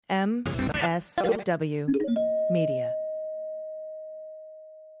MSW Media.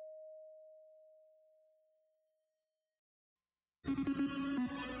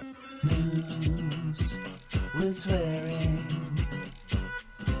 News with swearing.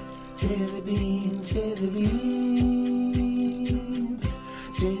 Daily beans, daily beans.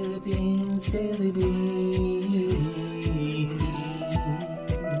 Daily beans, daily beans.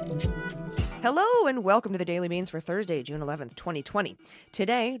 Hello and welcome to the Daily Beans for Thursday, June 11th, 2020.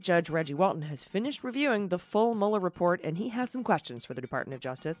 Today, Judge Reggie Walton has finished reviewing the full Mueller report and he has some questions for the Department of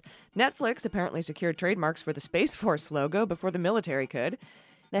Justice. Netflix apparently secured trademarks for the Space Force logo before the military could.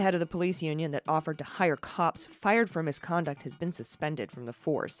 The head of the police union that offered to hire cops fired for misconduct has been suspended from the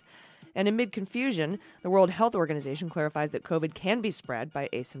force. And amid confusion, the World Health Organization clarifies that COVID can be spread by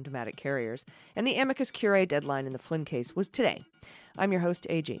asymptomatic carriers. And the amicus curiae deadline in the Flynn case was today. I'm your host,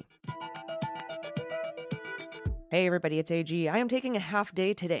 AG. Hey everybody, it's AG. I am taking a half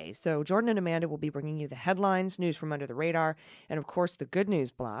day today, so Jordan and Amanda will be bringing you the headlines, news from under the radar, and of course the good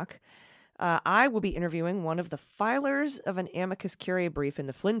news block. I will be interviewing one of the filers of an amicus curiae brief in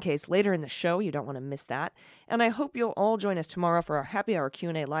the Flynn case later in the show. You don't want to miss that. And I hope you'll all join us tomorrow for our happy hour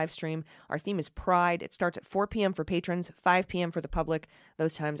Q&A live stream. Our theme is Pride. It starts at 4 p.m. for patrons, 5 p.m. for the public.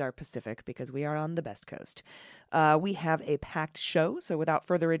 Those times are Pacific because we are on the best coast. We have a packed show, so without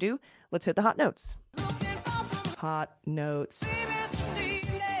further ado, let's hit the hot notes. Hot notes.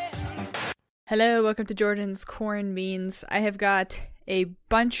 Hello, welcome to Jordan's Corn Beans. I have got a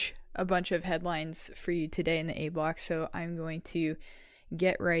bunch of headlines for you today in the A block, so I'm going to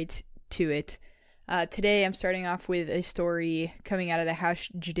get right to it. Today I'm starting off with a story coming out of the House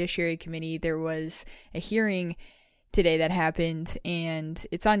Judiciary Committee. There was a hearing today that happened, and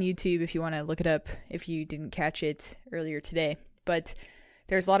it's on YouTube if you want to look it up if you didn't catch it earlier today. But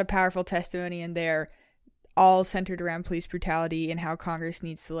there's a lot of powerful testimony in there, all centered around police brutality and how Congress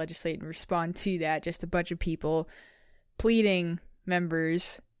needs to legislate and respond to that. Just a bunch of people pleading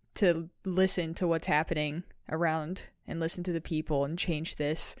members to listen to what's happening around and listen to the people and change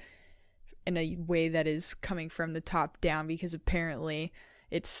this in a way that is coming from the top down, because apparently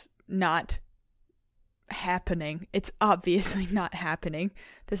it's not happening. It's obviously not happening.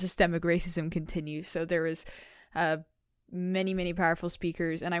 The systemic racism continues. So there was many powerful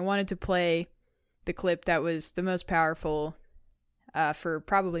speakers, and I wanted to play the clip that was the most powerful for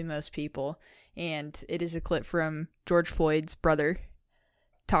probably most people, and it is a clip from George Floyd's brother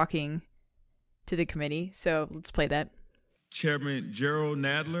talking to the committee. So let's play that. Chairman Gerald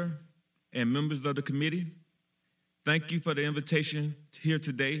Nadler and members of the committee, thank you for the invitation here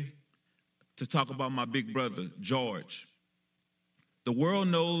today to talk about my big brother, George. The world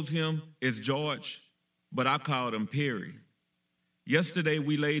knows him as George, but I called him Perry. Yesterday,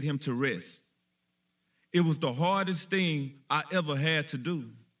 we laid him to rest. It was the hardest thing I ever had to do.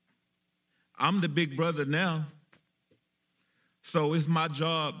 I'm the big brother now, so it's my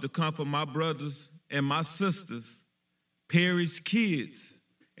job to comfort my brothers and my sisters, Perry's kids,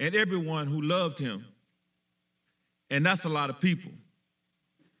 and everyone who loved him. And that's a lot of people.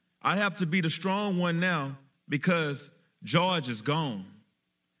 I have to be the strong one now because George is gone.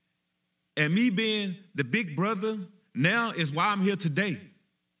 And me being the big brother now is why I'm here today,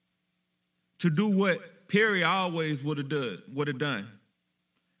 to do what Perry always would have done,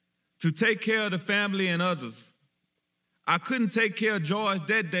 to take care of the family and others. I couldn't take care of George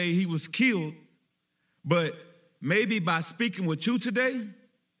that day he was killed, but maybe by speaking with you today,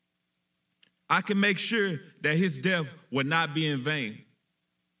 I can make sure that his death would not be in vain.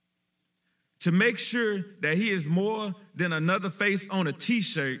 To make sure that he is more than another face on a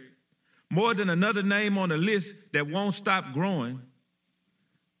t-shirt, more than another name on a list that won't stop growing.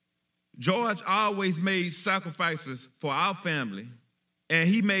 George always made sacrifices for our family, and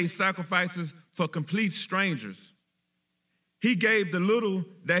he made sacrifices for complete strangers. He gave the little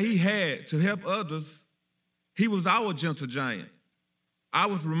that he had to help others. He was our gentle giant. I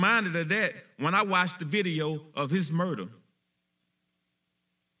was reminded of that when I watched the video of his murder.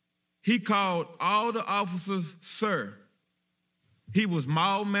 He called all the officers sir. He was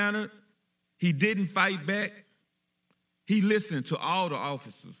mild-mannered. He didn't fight back. He listened to all the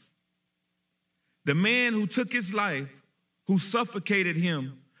officers. The man who took his life, who suffocated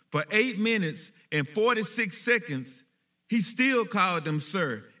him for 8 minutes and 46 seconds, he still called them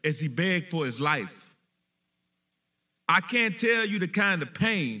sir as he begged for his life. I can't tell you the kind of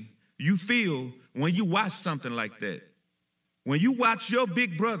pain you feel when you watch something like that. When you watch your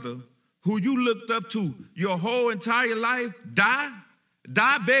big brother, who you looked up to your whole entire life, die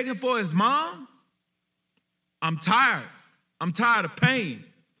begging for his mom. I'm tired. I'm tired of pain.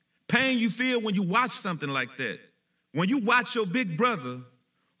 Pain you feel when you watch something like that. When you watch your big brother,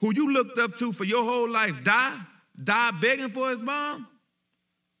 who you looked up to for your whole life die begging for his mom?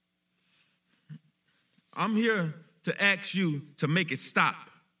 I'm here to ask you to make it stop.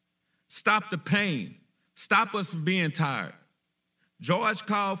 Stop the pain. Stop us from being tired. George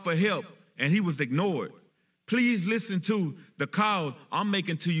called for help and he was ignored. Please listen to the call I'm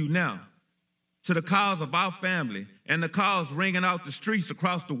making to you now, to the calls of our family and the calls ringing out the streets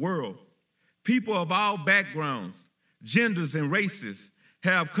across the world. People of all backgrounds, genders, and races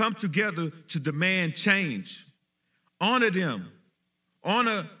have come together to demand change. Honor them,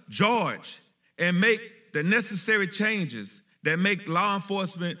 honor George, and make the necessary changes that make law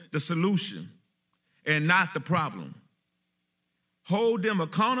enforcement the solution and not the problem. Hold them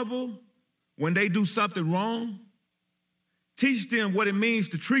accountable when they do something wrong. Teach them what it means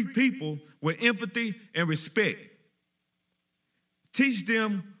to treat people with empathy and respect. Teach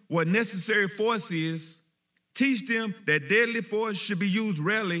them what necessary force is. Teach them that deadly force should be used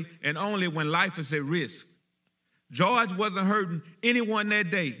rarely and only when life is at risk. George wasn't hurting anyone that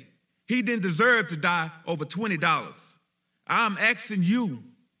day. He didn't deserve to die over $20. I'm asking you,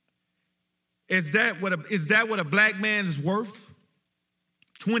 is that what a black man is worth?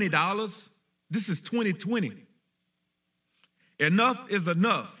 $20? This is 2020. Enough is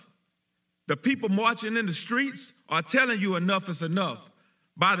enough. The people marching in the streets are telling you enough is enough.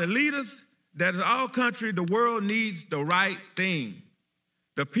 By the leaders that in our country, the world needs the right thing.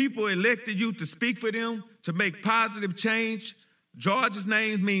 The people elected you to speak for them, to make positive change. George's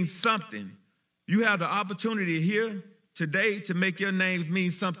name means something. You have the opportunity here today to make your names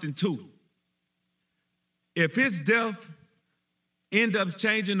mean something too. If his death ends up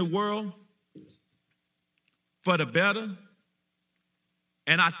changing the world for the better,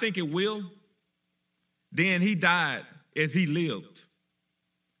 and I think it will, then he died as he lived.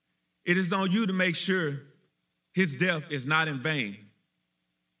 It is on you to make sure his death is not in vain.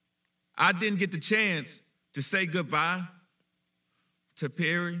 I didn't get the chance to say goodbye to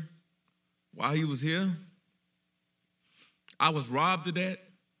Perry while he was here. I was robbed of that.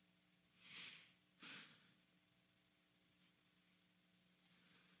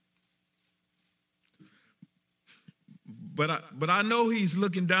 But I know he's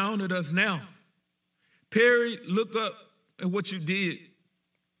looking down at us now. Perry, look up at what you did.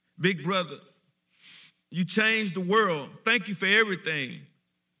 Big brother, you changed the world. Thank you for everything,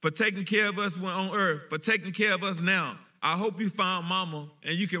 for taking care of us when on earth, for taking care of us now. I hope you found mama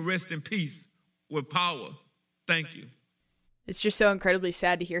and you can rest in peace with power. Thank you. It's just so incredibly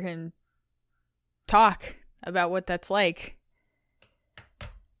sad to hear him talk about what that's like.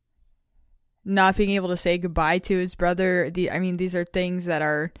 Not being able to say goodbye to his brother. These are things that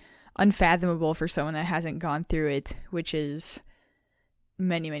are unfathomable for someone that hasn't gone through it, which is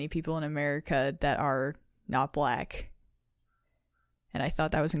many, many people in America that are not black. And I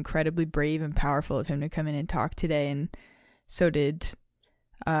thought that was incredibly brave and powerful of him to come in and talk today, and so did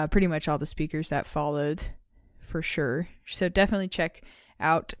pretty much all the speakers that followed, for sure. So definitely check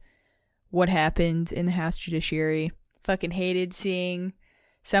out what happened in the House Judiciary. Fucking hated seeing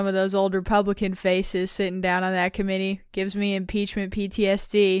some of those old Republican faces sitting down on that committee. Gives me impeachment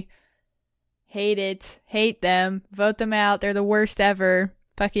PTSD. Hate it. Hate them. Vote them out. They're the worst ever.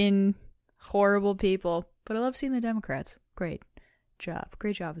 Fucking horrible people. But I love seeing the Democrats. Great job.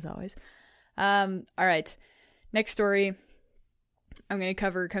 Great job as always. All right. Next story I'm going to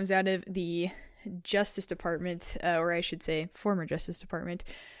cover comes out of the Justice Department, or I should say former Justice Department.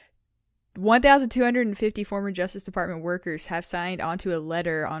 1,250 former Justice Department workers have signed onto a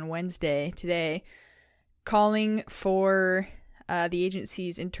letter on Wednesday, today, calling for the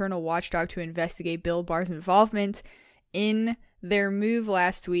agency's internal watchdog to investigate Bill Barr's involvement in their move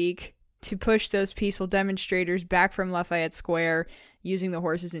last week to push those peaceful demonstrators back from Lafayette Square using the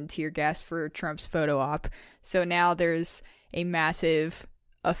horses and tear gas for Trump's photo op. So now there's a massive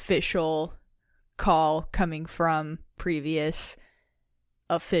official call coming from previous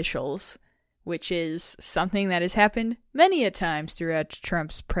officials, which is something that has happened many a times throughout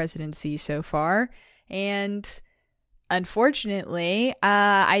Trump's presidency so far. And unfortunately,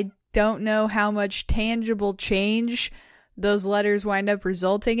 I don't know how much tangible change those letters wind up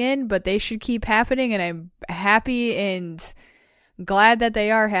resulting in, but they should keep happening, and I'm happy and glad that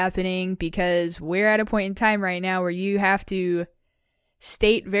they are happening, because we're at a point in time right now where you have to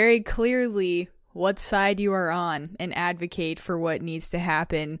state very clearly what side you are on and advocate for what needs to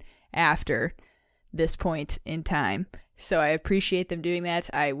happen after this point in time. So I appreciate them doing that.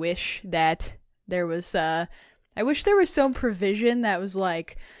 I wish that there was some provision that was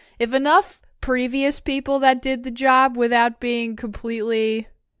like, if enough previous people that did the job without being completely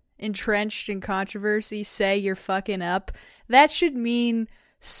entrenched in controversy say you're fucking up, that should mean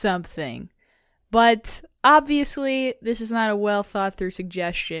something. But obviously, this is not a well thought through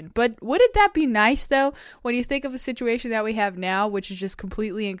suggestion. But wouldn't that be nice, though, when you think of a situation that we have now, which is just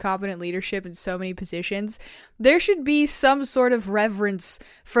completely incompetent leadership in so many positions? There should be some sort of reverence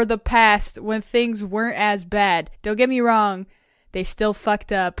for the past when things weren't as bad. Don't get me wrong, they still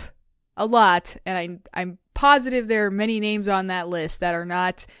fucked up a lot, and I'm positive there are many names on that list that are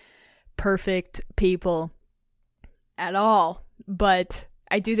not perfect people at all. But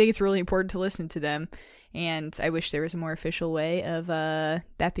I do think it's really important to listen to them, and I wish there was a more official way of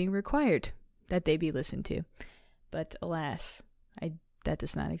that being required, that they be listened to. But alas, that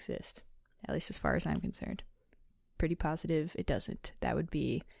does not exist, at least as far as I'm concerned. Pretty positive it doesn't. That would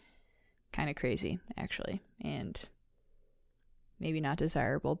be kind of crazy, actually, and maybe not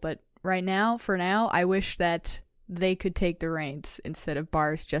desirable. But right now, for now, I wish that they could take the reins instead of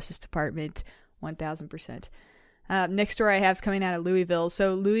Barr's Justice Department, 1000%. Next story I have is coming out of Louisville.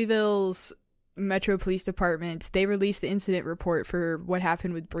 So Louisville's Metro Police Department, they released the incident report for what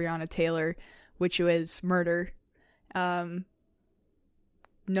happened with Breonna Taylor, which was murder. No-knock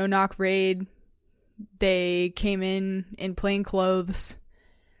raid. They came in plain clothes.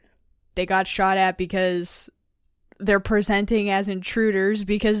 They got shot at because they're presenting as intruders,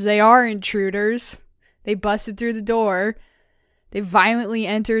 because they are intruders. They busted through the door. They violently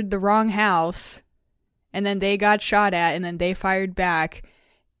entered the wrong house. And then they got shot at, and then they fired back,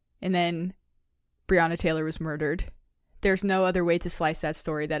 and then Breonna Taylor was murdered. There's no other way to slice that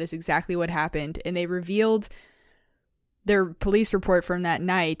story. That is exactly what happened. And they revealed their police report from that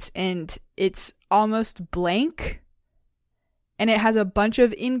night, and it's almost blank, and it has a bunch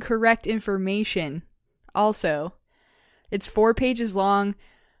of incorrect information also. It's 4 pages long.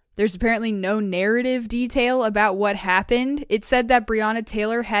 There's apparently no narrative detail about what happened. It said that Breonna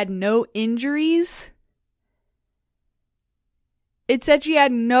Taylor had no injuries. It said she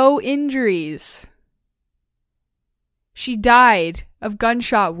had no injuries. She died of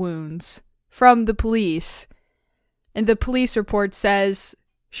gunshot wounds from the police. And the police report says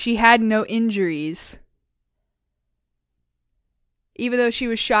she had no injuries, even though she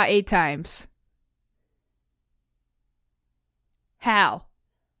was shot 8 times. How?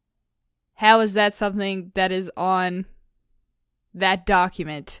 How is that something that is on that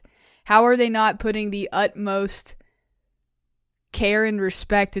document? How are they not putting the utmost care and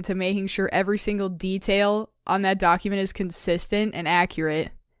respect into making sure every single detail on that document is consistent and accurate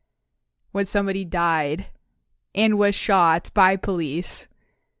when somebody died and was shot by police?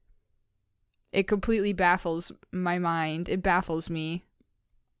 It completely baffles my mind. It baffles me.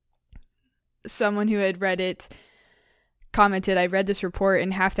 Someone who had read it commented, "I read this report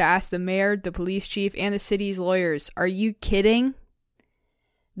and have to ask the mayor, the police chief, and the city's lawyers, are you kidding?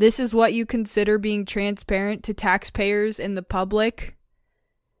 This is what you consider being transparent to taxpayers and the public?"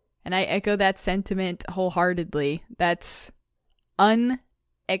 And I echo that sentiment wholeheartedly. That's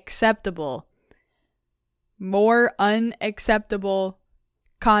unacceptable. More unacceptable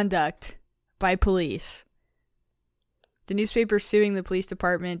conduct by police. The newspaper suing the police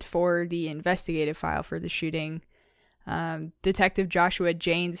department for the investigative file for the shooting. Detective Joshua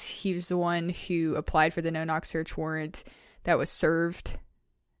Janes, he was the one who applied for the no-knock search warrant that was served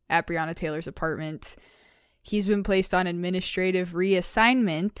at Breonna Taylor's apartment. He's been placed on administrative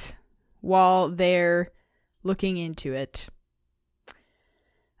reassignment while they're looking into it.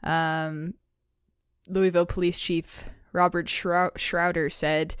 Louisville Police Chief Robert Schroeder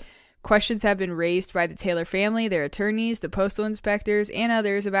said, "Questions have been raised by the Taylor family, their attorneys, the postal inspectors, and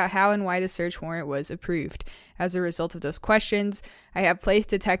others about how and why the search warrant was approved. As a result of those questions, I have placed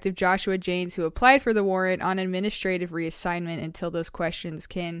Detective Joshua Janes, who applied for the warrant, on administrative reassignment until those questions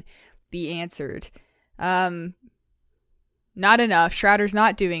can be answered." Not enough. Schroeder's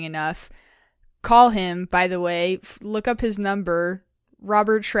not doing enough. Call him, by the way. Look up his number.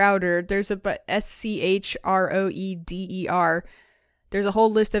 Robert Schroeder. There's a SCHROEDER. There's a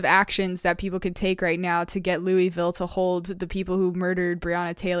whole list of actions that people can take right now to get Louisville to hold the people who murdered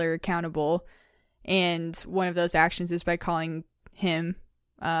Breonna Taylor accountable. And one of those actions is by calling him,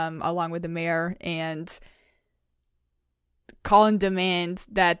 along with the mayor, and call and demand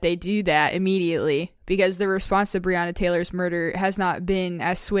that they do that immediately, because the response to Breonna Taylor's murder has not been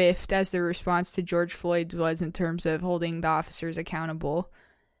as swift as the response to George Floyd's was in terms of holding the officers accountable.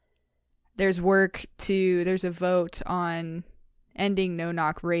 There's a vote on ending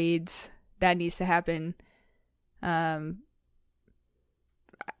no-knock raids that needs to happen. I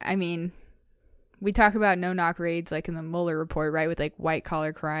mean, we talk about no-knock raids like in the Mueller report, right, with like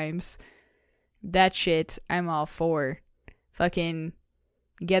white-collar crimes. That shit I'm all for. Fucking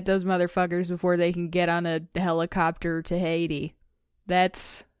get those motherfuckers before they can get on a helicopter to Haiti.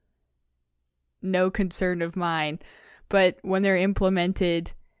 that's no concern of mine. But when they're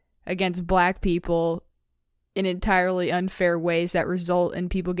implemented against black people in entirely unfair ways that result in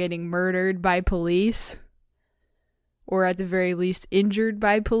people getting murdered by police, or at the very least injured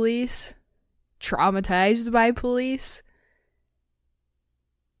by police, traumatized by police,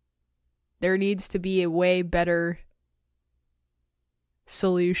 there needs to be a way better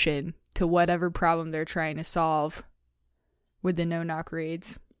solution to whatever problem they're trying to solve with the no-knock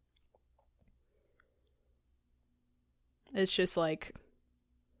raids. It's just like,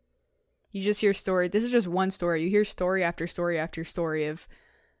 you just hear story. This is just one story. You hear story after story after story of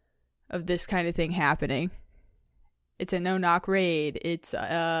this kind of thing happening. It's a no-knock raid. It's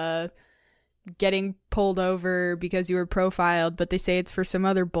getting pulled over because you were profiled, but they say it's for some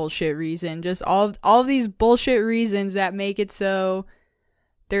other bullshit reason. Just all of these bullshit reasons that make it so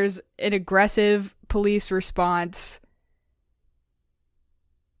there's an aggressive police response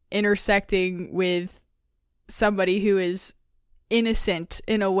intersecting with somebody who is innocent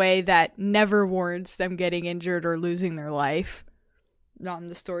in a way that never warrants them getting injured or losing their life. Not in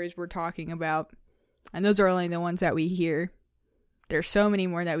the stories we're talking about. And those are only the ones that we hear. There's so many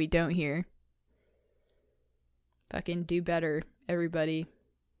more that we don't hear. Fucking do better, everybody.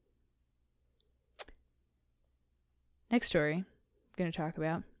 Next story I'm going to talk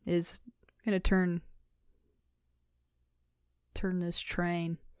about is going to turn this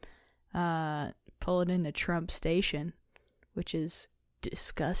train, pull it into Trump Station, which is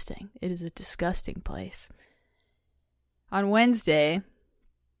disgusting. It is a disgusting place. On Wednesday,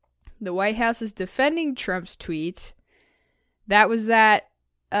 the White House is defending Trump's tweet. That was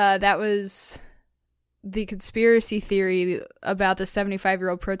the conspiracy theory about the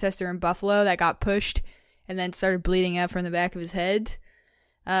 75-year-old protester in Buffalo that got pushed and then started bleeding out from the back of his head.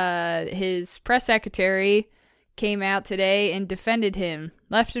 His press secretary came out today and defended him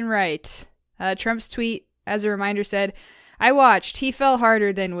left and right. Trump's tweet, as a reminder, said, "I watched. He fell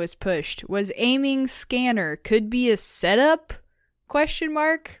harder than was pushed. Was aiming scanner. Could be a setup? ?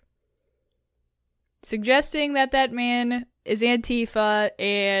 Suggesting that man is Antifa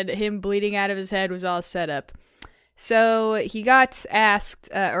and him bleeding out of his head was all set up. So he got asked,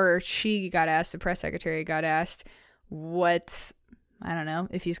 or she got asked, the press secretary got asked what, I don't know,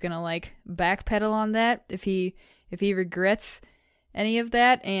 if he's gonna like backpedal on that, if he regrets any of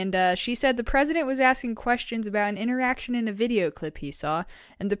that, and she said the president was asking questions about an interaction in a video clip he saw,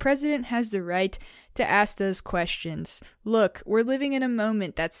 and the president has the right to ask those questions. Look, we're living in a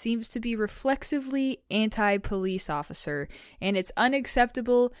moment that seems to be reflexively anti-police officer, and it's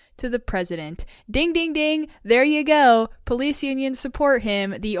unacceptable to the president. Ding, ding, ding, there you go. Police unions support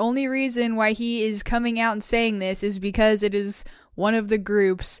him. The only reason why he is coming out and saying this is because it is one of the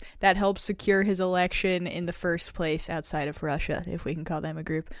groups that helped secure his election in the first place outside of Russia, if we can call them a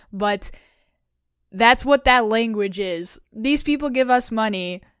group. But that's what that language is. These people give us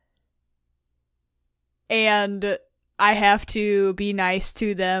money, and I have to be nice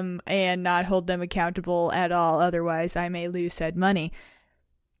to them and not hold them accountable at all. Otherwise, I may lose said money.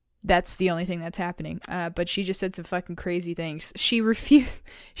 That's the only thing that's happening. But she just said some fucking crazy things. She refused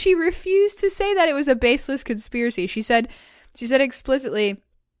to say that it was a baseless conspiracy. She said explicitly,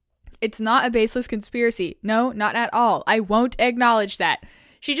 it's not a baseless conspiracy. No, not at all. I won't acknowledge that.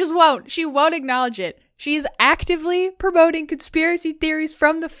 She just won't. She won't acknowledge it. She is actively promoting conspiracy theories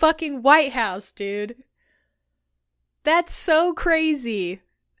from the fucking White House, dude. That's so crazy.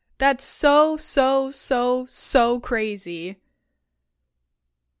 That's so crazy.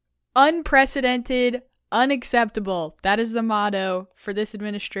 Unprecedented, unacceptable. That is the motto for this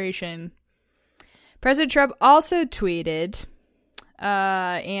administration. President Trump also tweeted,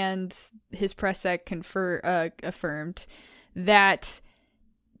 and his press sec affirmed, that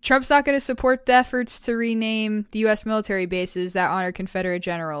Trump's not going to support the efforts to rename the U.S. military bases that honor Confederate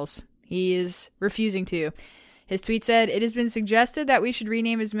generals. He is refusing to. His tweet said, "It has been suggested that we should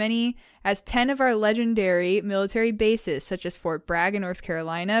rename as many as 10 of our legendary military bases, such as Fort Bragg in North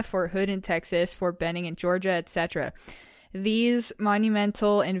Carolina, Fort Hood in Texas, Fort Benning in Georgia, etc. These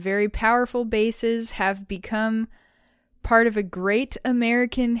monumental and very powerful bases have become part of a great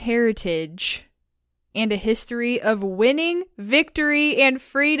American heritage and a history of winning, victory, and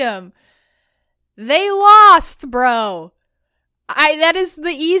freedom." They lost, bro. That is the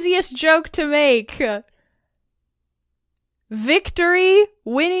easiest joke to make. Victory,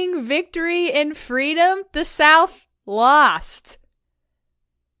 winning, victory, and freedom. The South lost.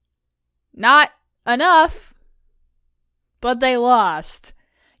 Not enough, but they lost.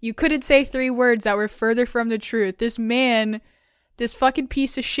 You couldn't say 3 words that were further from the truth. This man, this fucking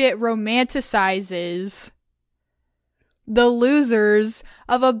piece of shit, romanticizes the losers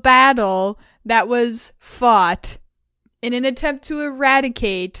of a battle that was fought in an attempt to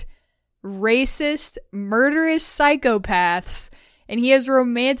eradicate racist, murderous psychopaths, and he is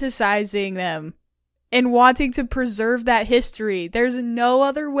romanticizing them and wanting to preserve that history. There's no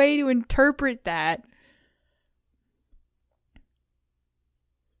other way to interpret that.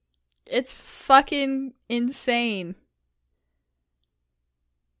 It's fucking insane.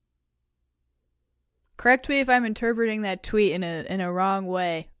 Correct me if I'm interpreting that tweet in a wrong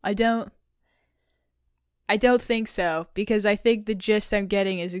way. I don't think so, because I think the gist I'm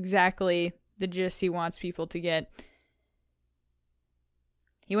getting is exactly the gist he wants people to get.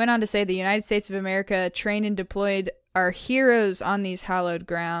 He went on to say the United States of America trained and deployed our heroes on these hallowed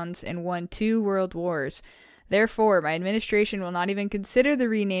grounds and won 2 world wars. Therefore, my administration will not even consider the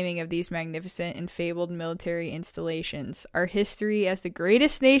renaming of these magnificent and fabled military installations. Our history as the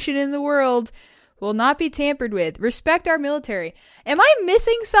greatest nation in the world will not be tampered with. Respect our military. Am I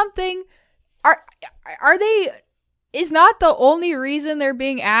missing something? Are they... Is not the only reason they're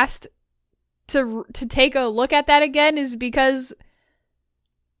being asked to take a look at that again is because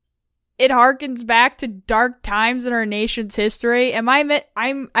it harkens back to dark times in our nation's history?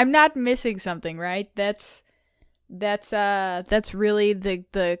 I'm not missing something, right? That's really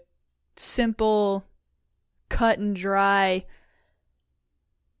the simple, cut and dry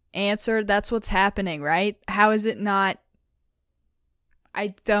answer. That's what's happening, right? How is it not?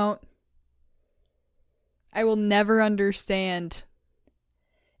 I will never understand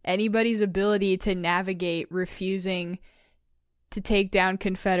anybody's ability to navigate refusing to take down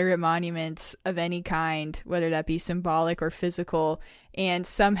Confederate monuments of any kind, whether that be symbolic or physical, and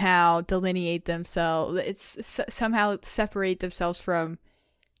somehow delineate themselves, somehow separate themselves from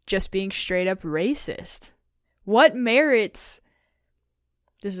just being straight up racist. What merits,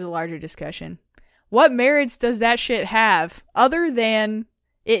 this is a larger discussion, what merits does that shit have other than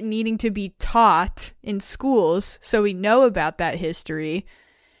it needing to be taught in schools so we know about that history,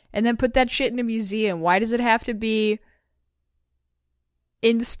 and then put that shit in a museum? Why does it have to be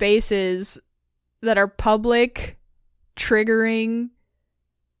in spaces that are public, triggering,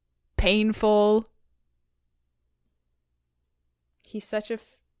 painful? He's such a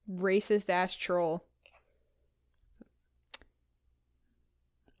racist ass troll.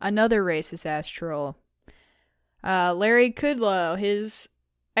 Another racist ass troll. Larry Kudlow, his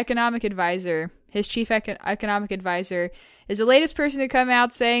economic advisor, his chief economic advisor, is the latest person to come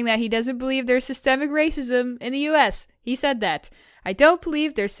out saying that he doesn't believe there's systemic racism in the U.S. He said that. I don't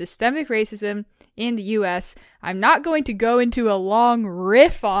believe there's systemic racism in the U.S. I'm not going to go into a long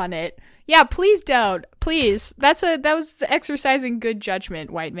riff on it. Yeah, please don't. Please. That was exercising good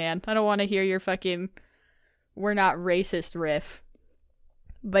judgment, white man. I don't want to hear your fucking we're not racist riff.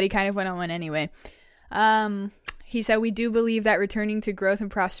 But he kind of went on one anyway. He said, we do believe that returning to growth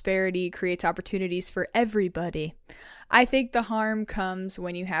and prosperity creates opportunities for everybody. I think the harm comes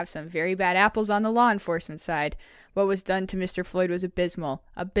when you have some very bad apples on the law enforcement side. What was done to Mr. Floyd was abysmal.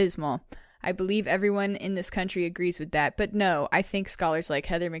 Abysmal. I believe everyone in this country agrees with that. But no, I think scholars like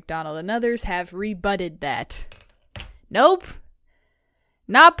Heather McDonald and others have rebutted that. Nope.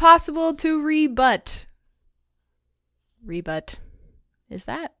 Not possible to rebut. Rebut. Is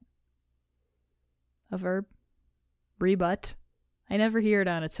that a verb? Rebut? I never hear it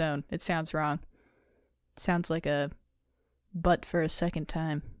on its own. It sounds wrong. It sounds like a but for a second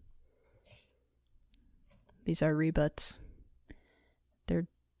time. These are rebuts. They're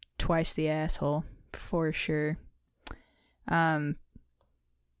twice the asshole, for sure. But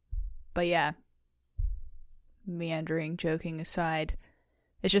yeah. Meandering, joking aside.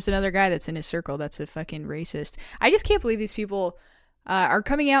 It's just another guy that's in his circle that's a fucking racist. I just can't believe these people are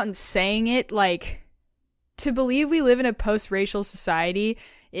coming out and saying it. Like, to believe we live in a post-racial society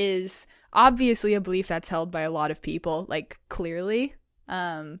is obviously a belief that's held by a lot of people, like, clearly.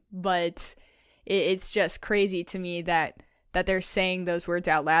 But it's just crazy to me that they're saying those words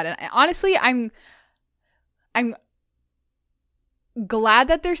out loud. And honestly, I'm glad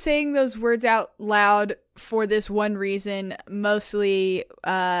that they're saying those words out loud for this one reason. Mostly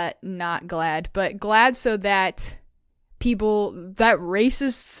not glad, but glad so that people, that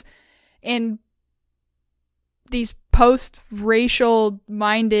racists and these post-racial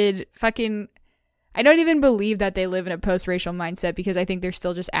minded fucking, I don't even believe that they live in a post-racial mindset, because I think they're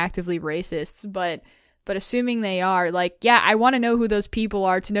still just actively racists, but assuming they are, like, yeah, I want to know who those people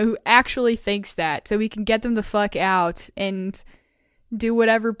are, to know who actually thinks that, so we can get them the fuck out and do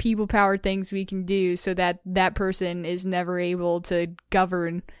whatever people power things we can do so that that person is never able to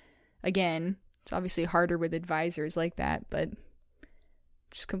govern again. It's obviously harder with advisors like that, but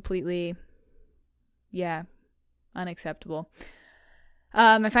just completely, yeah, unacceptable.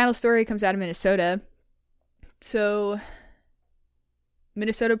 My final story comes out of Minnesota. So,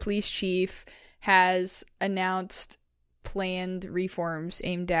 Minnesota police chief has announced planned reforms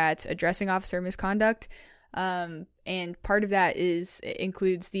aimed at addressing officer misconduct. And part of that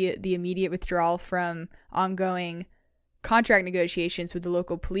includes the immediate withdrawal from ongoing contract negotiations with the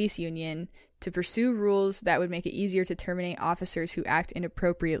local police union to pursue rules that would make it easier to terminate officers who act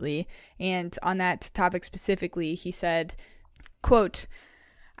inappropriately. And on that topic specifically, he said, quote,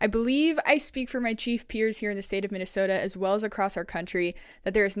 "I believe I speak for my chief peers here in the state of Minnesota as well as across our country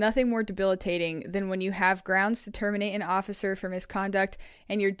that there is nothing more debilitating than when you have grounds to terminate an officer for misconduct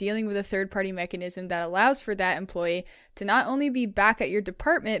and you're dealing with a third-party mechanism that allows for that employee to not only be back at your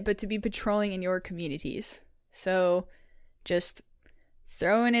department but to be patrolling in your communities." So just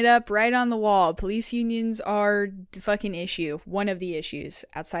throwing it up right on the wall. Police unions are the fucking issue. One of the issues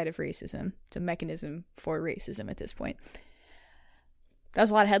outside of racism. It's a mechanism for racism at this point. That was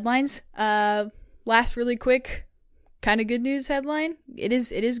a lot of headlines. Last really quick, kind of good news headline. It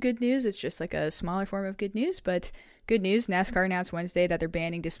is good news. It's just like a smaller form of good news, but good news. NASCAR announced Wednesday that they're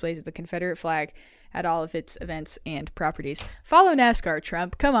banning displays of the Confederate flag at all of its events and properties. Follow NASCAR,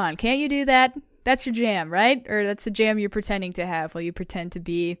 Trump. Come on, can't you do that? That's your jam, right? Or that's the jam you're pretending to have while you pretend to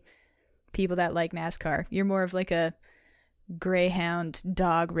be people that like NASCAR. You're more of like a greyhound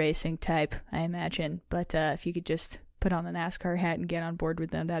dog racing type, I imagine. But if you could just put on the NASCAR hat and get on board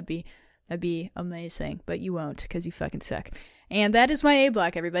with them, that'd be amazing. But you won't, because you fucking suck. And that is my A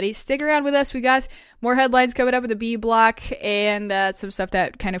block, everybody. Stick around with us. We got more headlines coming up with the B block and some stuff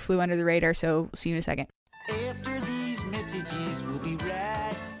that kind of flew under the radar. So see you in a second. After these messages, we'll be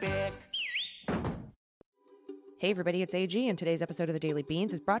right back. Hey everybody, it's AG, and today's episode of the Daily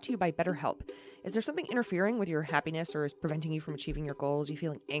Beans is brought to you by BetterHelp. Is there something interfering with your happiness or is preventing you from achieving your goals? You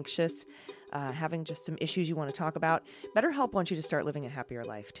feeling anxious, having just some issues you want to talk about? BetterHelp wants you to start living a happier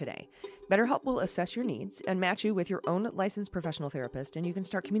life today. BetterHelp will assess your needs and match you with your own licensed professional therapist, and you can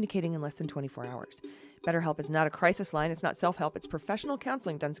start communicating in less than 24 hours. BetterHelp is not a crisis line, it's not self-help, it's professional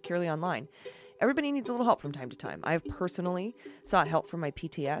counseling done securely online. Everybody needs a little help from time to time. I have personally sought help for my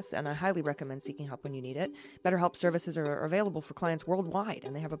PTS, and I highly recommend seeking help when you need it. BetterHelp services are available for clients worldwide,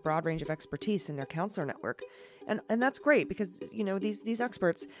 and they have a broad range of expertise in their counselor network. And that's great because, you know, these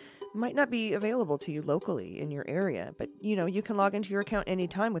experts might not be available to you locally in your area, but, you know, you can log into your account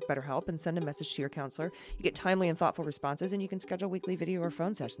anytime with BetterHelp and send a message to your counselor. You get timely and thoughtful responses, and you can schedule weekly video or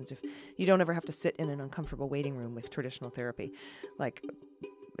phone sessions if you don't ever have to sit in an uncomfortable waiting room with traditional therapy,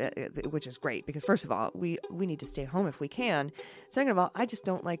 which is great because first of all, we need to stay home if we can. Second of all, I just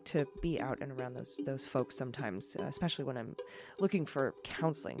don't like to be out and around those folks sometimes, especially when I'm looking for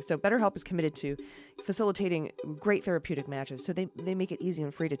counseling. So BetterHelp is committed to facilitating great therapeutic matches. So they make it easy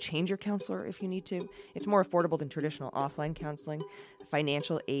and free to change your counselor if you need to. It's more affordable than traditional offline counseling.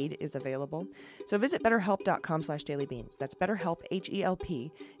 Financial aid is available. So visit betterhelp.com/dailybeans. That's BetterHelp,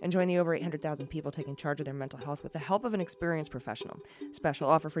 H-E-L-P, and join the over 800,000 people taking charge of their mental health with the help of an experienced professional. Special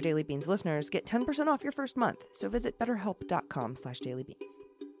offer for Daily Beans listeners, get 10% off your first month. So visit betterhelp.com/dailybeans.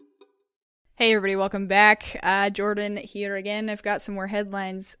 Hey everybody, welcome back. Jordan here again. I've got some more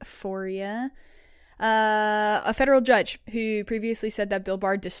headlines for you. A federal judge who previously said that Bill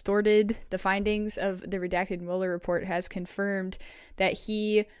Barr distorted the findings of the redacted Mueller report has confirmed that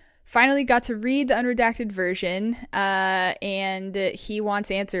he finally got to read the unredacted version, and he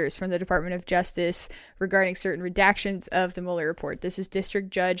wants answers from the Department of Justice regarding certain redactions of the Mueller report. This is District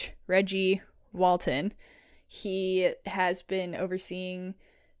Judge Reggie Walton. He has been overseeing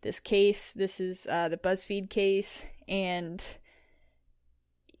this case. This is the BuzzFeed case, and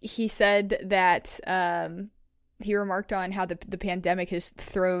he said that he remarked on how the pandemic has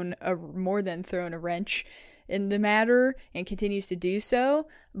more than thrown a wrench in the matter and continues to do so.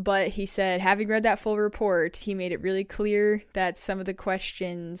 But he said, having read that full report, he made it really clear that some of the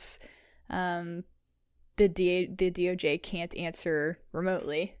questions the DOJ can't answer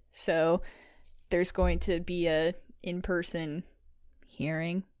remotely. So there's going to be a in-person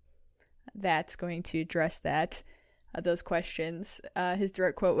hearing that's going to address those questions. His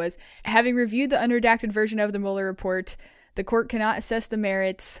direct quote was, having reviewed the unredacted version of the Mueller report, the court cannot assess the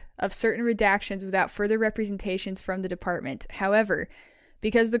merits of certain redactions without further representations from the department. However,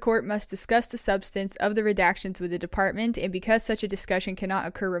 because the court must discuss the substance of the redactions with the department, and because such a discussion cannot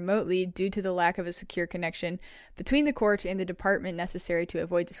occur remotely due to the lack of a secure connection between the court and the department necessary to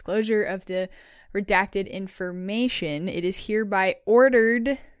avoid disclosure of the redacted information, it is hereby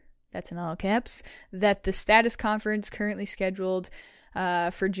ordered, that's in all caps, that the status conference currently scheduled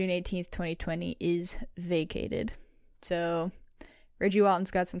for June 18th, 2020 is vacated. So Reggie Walton's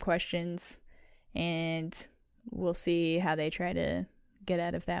got some questions, and we'll see how they try to get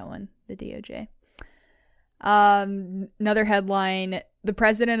out of that one, the DOJ. Another headline: the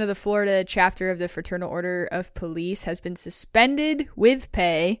president of the Florida chapter of the Fraternal Order of Police has been suspended with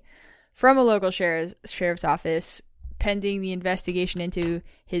pay from a local sheriff's office pending the investigation into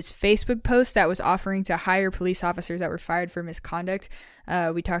his Facebook post that was offering to hire police officers that were fired for misconduct.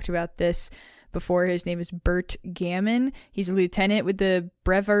 We talked about this before. His name is Bert Gammon. He's a lieutenant with the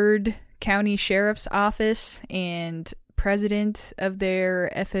Brevard County Sheriff's Office and president of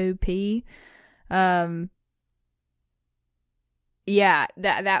their FOP. Yeah,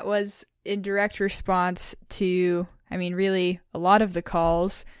 that was in direct response to, I mean, really a lot of the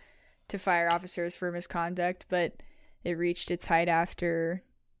calls to fire officers for misconduct, but it reached its height after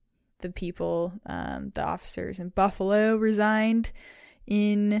the officers in Buffalo resigned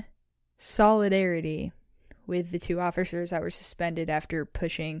in solidarity with the two officers that were suspended after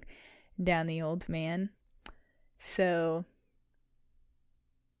pushing down the old man. So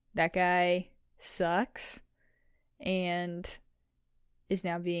that guy sucks, and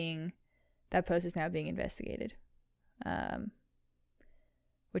that post is now being investigated,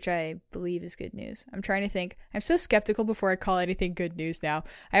 which I believe is good news. I'm trying to think. I'm so skeptical before I call anything good news now.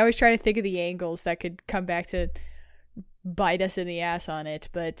 I always try to think of the angles that could come back to bite us in the ass on it,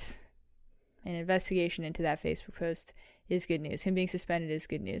 but an investigation into that Facebook post is good news. Him being suspended is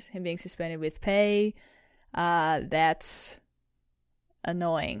good news. Him being suspended with pay, that's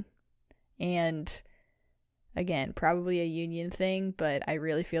annoying. And again, probably a union thing, but I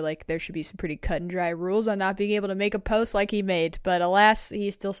really feel like there should be some pretty cut and dry rules on not being able to make a post like he made. But alas, he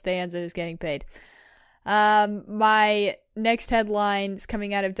still stands and is getting paid. My next headline is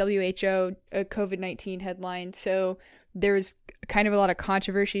coming out of WHO, a COVID-19 headline. So there was kind of a lot of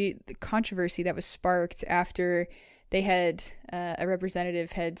controversy that was sparked after they had a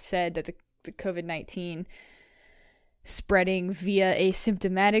representative had said that the COVID-19 spreading via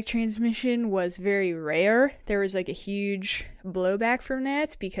asymptomatic transmission was very rare. There was like a huge blowback from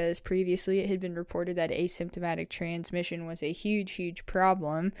that because previously it had been reported that asymptomatic transmission was a huge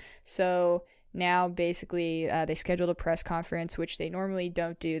problem. So now basically they scheduled a press conference, which they normally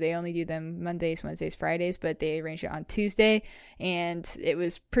don't do. They only do them Mondays, Wednesdays, Fridays, but they arranged it on Tuesday. And it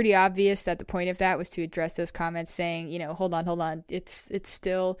was pretty obvious that the point of that was to address those comments saying, hold on. It's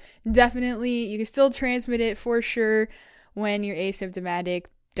still definitely, you can still transmit it for sure when you're asymptomatic.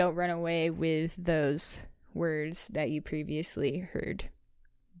 Don't run away with those words that you previously heard.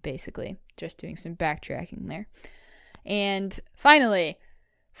 Basically, just doing some backtracking there. And finally,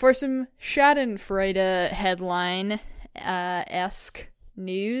 for some Schadenfreude headline-esque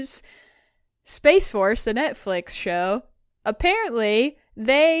news, Space Force, the Netflix show, apparently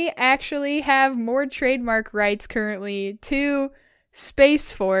they actually have more trademark rights currently to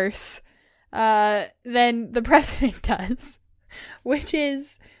Space Force than the president does, which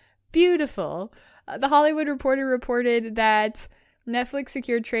is beautiful. The Hollywood Reporter reported that Netflix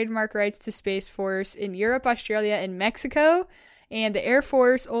secured trademark rights to Space Force in Europe, Australia, and Mexico, and the Air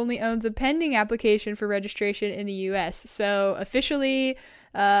Force only owns a pending application for registration in the U.S. So officially,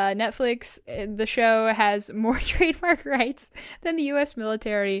 Netflix, the show, has more trademark rights than the U.S.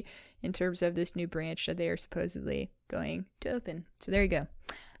 military in terms of this new branch that they are supposedly going to open. So there you go.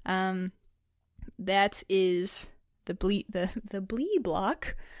 That is the Blee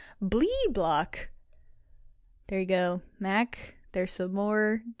block. Blee block. There you go, Mac. There's some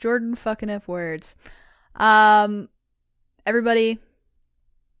more Jordan fucking up words. Everybody,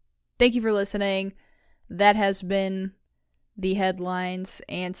 thank you for listening. That has been the headlines,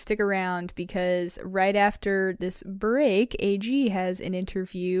 and stick around because right after this break, AG has an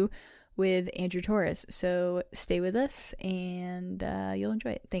interview with Andrew Torrez. So stay with us and you'll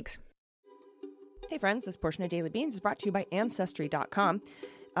enjoy it. Thanks. Hey friends, this portion of Daily Beans is brought to you by Ancestry.com.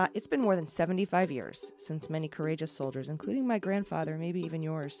 It's been more than 75 years since many courageous soldiers, including my grandfather, maybe even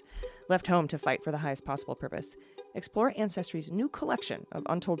yours, left home to fight for the highest possible purpose. Explore Ancestry's new collection of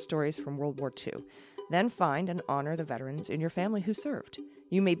untold stories from World War II. Then find and honor the veterans in your family who served.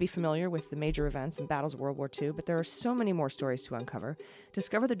 You may be familiar with the major events and battles of World War II, but there are so many more stories to uncover.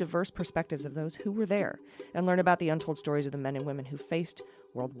 Discover the diverse perspectives of those who were there, and learn about the untold stories of the men and women who faced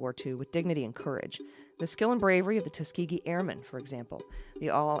World War II with dignity and courage. The skill and bravery of the Tuskegee Airmen, for example, the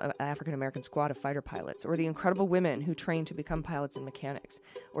all-African-American squad of fighter pilots, or the incredible women who trained to become pilots and mechanics,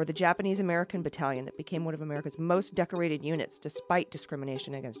 or the Japanese-American battalion that became one of America's most decorated units despite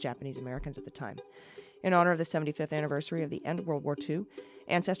discrimination against Japanese Americans at the time. In honor of the 75th anniversary of the end of World War II,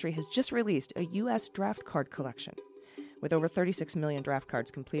 Ancestry has just released a U.S. draft card collection with over 36 million draft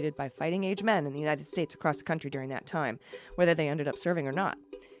cards completed by fighting-age men in the United States across the country during that time, whether they ended up serving or not.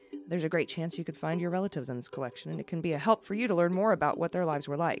 There's a great chance you could find your relatives in this collection, and it can be a help for you to learn more about what their lives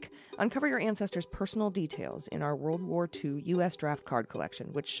were like. Uncover your ancestors' personal details in our World War II U.S. draft card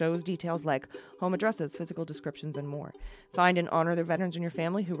collection, which shows details like home addresses, physical descriptions, and more. Find and honor the veterans in your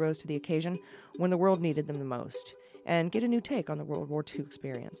family who rose to the occasion when the world needed them the most. And get a new take on the World War II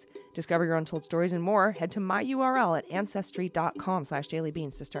experience. Discover your untold stories and more. Head to my URL at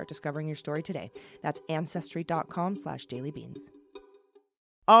ancestry.com/dailybeans to start discovering your story today. That's ancestry.com/dailybeans.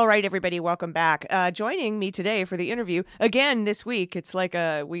 All right, everybody, welcome back. Joining me today for the interview again this week. It's like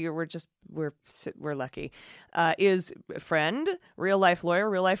we're lucky. Is friend, real life lawyer,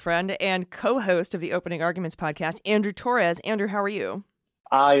 real life friend, and co-host of the Opening Arguments podcast, Andrew Torrez. Andrew, how are you?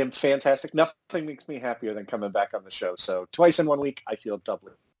 I am fantastic. Nothing makes me happier than coming back on the show. So twice in 1 week, I feel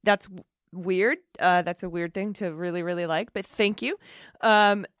doubly. That's weird. That's a weird thing to really, really like, but thank you.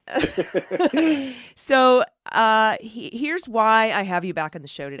 So here's why I have you back on the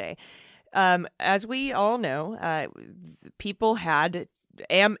show today. As we all know, people had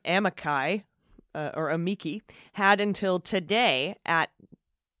amici had until today at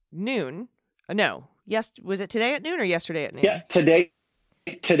noon. No, yes, was it today at noon or yesterday at noon? Yeah, today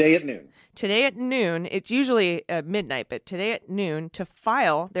at noon. Today at noon, it's usually midnight, but today at noon to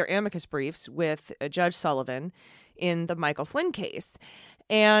file their amicus briefs with Judge Sullivan in the Michael Flynn case.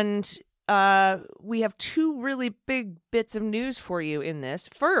 And we have two really big bits of news for you in this.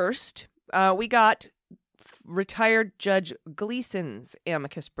 First, we got retired Judge Gleason's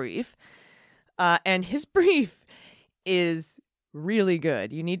amicus brief, and his brief is really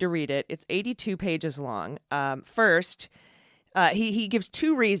good. You need to read it. It's 82 pages long. First, he gives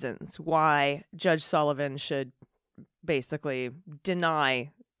two reasons why Judge Sullivan should basically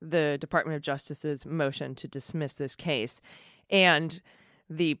deny the Department of Justice's motion to dismiss this case and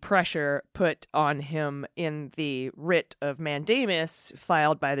the pressure put on him in the writ of mandamus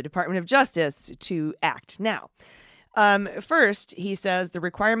filed by the Department of Justice to act now. First, he says the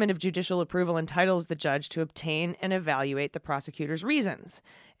requirement of judicial approval entitles the judge to obtain and evaluate the prosecutor's reasons.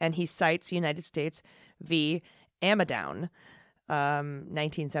 And he cites United States v. Amadown,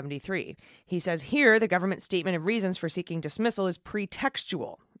 1973. He says here the government's statement of reasons for seeking dismissal is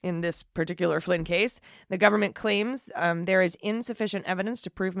pretextual. In this particular Flynn case, the government claims there is insufficient evidence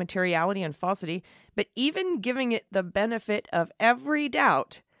to prove materiality and falsity, but even giving it the benefit of every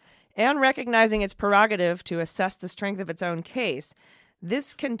doubt and recognizing its prerogative to assess the strength of its own case,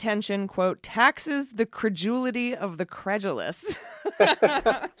 this contention, quote, taxes the credulity of the credulous.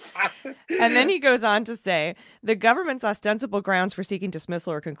 And then he goes on to say, the government's ostensible grounds for seeking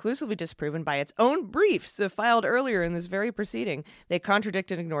dismissal are conclusively disproven by its own briefs filed earlier in this very proceeding. They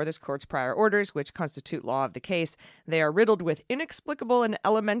contradict and ignore this court's prior orders, which constitute law of the case. They are riddled with inexplicable and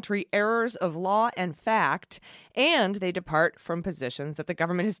elementary errors of law and fact, and they depart from positions that the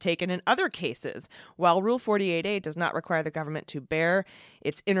government has taken in other cases. While Rule 48A does not require the government to bear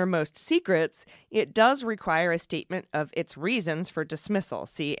its innermost secrets, it does require a statement of its reasons for dismissal.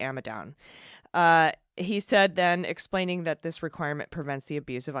 See Amadown. He said then, explaining that this requirement prevents the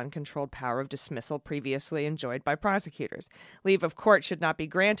abuse of uncontrolled power of dismissal previously enjoyed by prosecutors. Leave of court should not be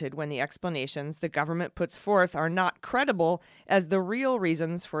granted when the explanations the government puts forth are not credible as the real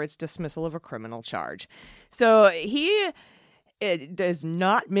reasons for its dismissal of a criminal charge. So it does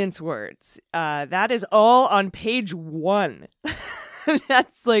not mince words. That is all on page 1.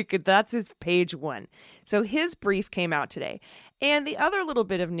 That's his page 1. So his brief came out today. And the other little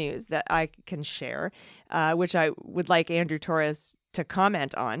bit of news that I can share, which I would like Andrew Torrez to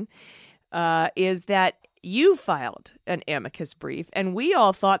comment on, is that you filed an amicus brief, and we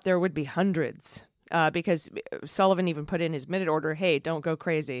all thought there would be hundreds, because Sullivan even put in his minute order, hey, don't go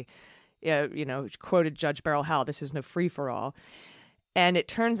crazy. Quoted Judge Beryl Howell, this is no free-for-all. And it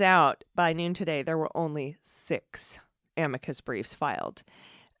turns out by noon today, there were only 6 amicus briefs filed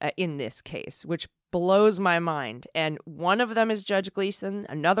in this case, which blows my mind. And one of them is Judge Gleason.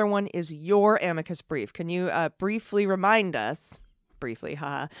 Another one is your amicus brief. Can you briefly remind us,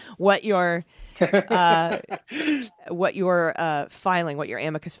 what your filing, what your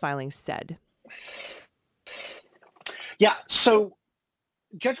amicus filing said? Yeah, so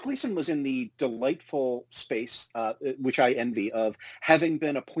Judge Gleason was in the delightful space, which I envy, of having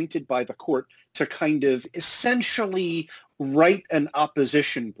been appointed by the court to kind of essentially write an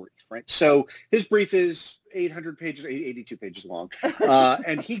opposition brief, right? So his brief is 800 pages, 82 pages long,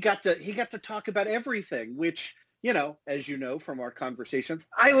 and he got to talk about everything, which, as you know from our conversations,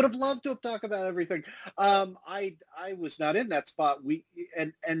 I would have loved to have talked about everything. I was not in that spot.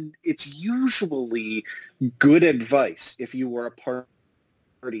 And it's usually good advice if you were a part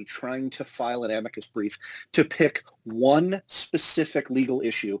trying to file an amicus brief to pick one specific legal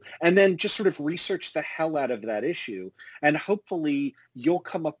issue and then just sort of research the hell out of that issue. And hopefully you'll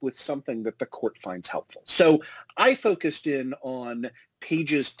come up with something that the court finds helpful. So I focused in on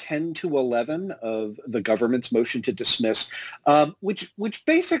pages 10 to 11 of the government's motion to dismiss, which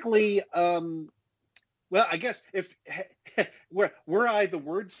basically, well, I guess if were I the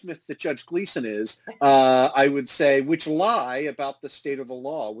wordsmith that Judge Gleeson is, I would say which lie about the state of the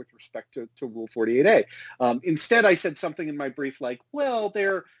law with respect to Rule 48A. Instead, I said something in my brief like, well,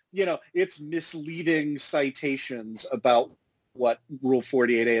 it's misleading citations about what Rule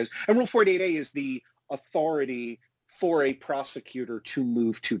 48A is. And Rule 48A is the authority for a prosecutor to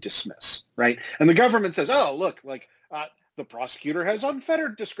move to dismiss, right? And the government says, oh, look, the prosecutor has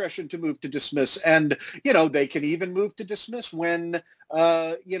unfettered discretion to move to dismiss. And, they can even move to dismiss when,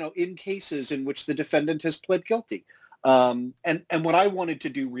 in cases in which the defendant has pled guilty. And what I wanted to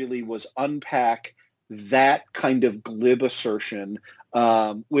do really was unpack that kind of glib assertion,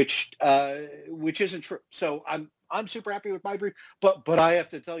 which isn't true. So I'm super happy with my brief, but I have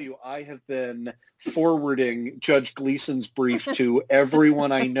to tell you, I have been forwarding Judge Gleeson's brief to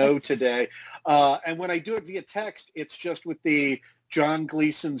everyone I know today. And when I do it via text, it's just with the John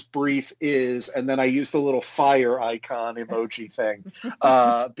Gleeson's brief is, and then I use the little fire icon emoji thing.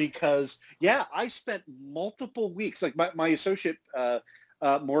 Because I spent multiple weeks, like my associate,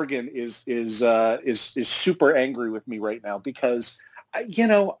 Morgan is super angry with me right now because,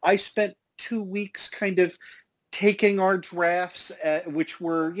 I spent 2 weeks kind of taking our drafts, which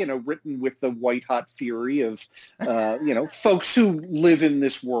were, written with the white-hot fury of, folks who live in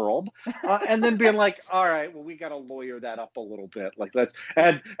this world, and then being like, all right, well, we got to lawyer that up a little bit. Like that.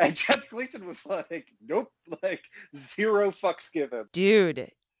 And Judge Gleeson was like, nope, like zero fucks given.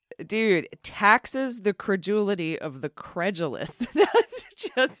 Dude, taxes the credulity of the credulous. That's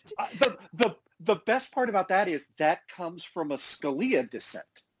just... The best part about that is that comes from a Scalia dissent.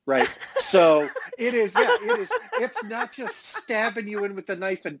 Right. So it's not just stabbing you in with the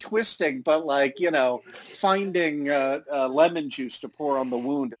knife and twisting, but finding lemon juice to pour on the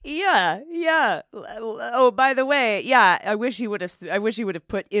wound. Yeah. Oh, by the way, I wish he would have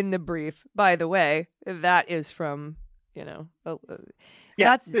put in the brief, by the way, that is from,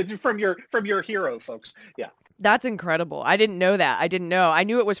 that's from your hero, folks. Yeah. That's incredible. I didn't know that. I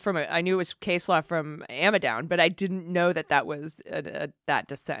knew it was case law from Amadown, but I didn't know that was that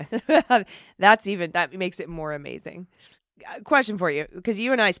dissent. That makes it more amazing. Question for you, because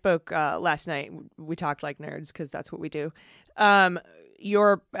you and I spoke last night. We talked like nerds because that's what we do. About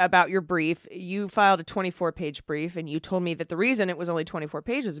your brief. You filed a 24-page brief, and you told me that the reason it was only 24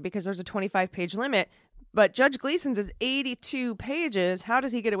 pages is because there's a 25-page limit. But Judge Gleeson's is 82 pages. How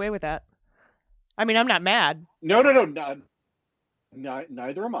does he get away with that? I mean, I'm not mad. No, neither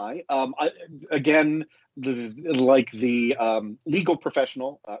am I. Again, the legal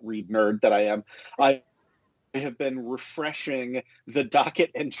professional, read nerd that I am, I have been refreshing the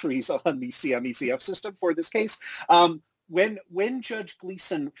docket entries on the CMECF system for this case. When Judge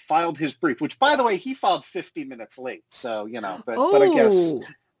Gleeson filed his brief, which, by the way, he filed 50 minutes late. So, but I guess,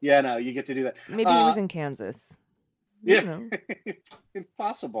 you get to do that. Maybe he was in Kansas. Yeah,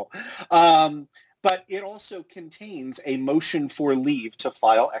 impossible. But it also contains a motion for leave to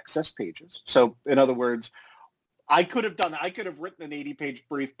file excess pages. So, in other words, I could have written an 80-page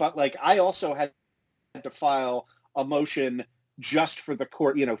brief, but I also had to file a motion just for the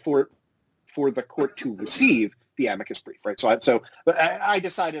court, for the court to receive the amicus brief, right? So I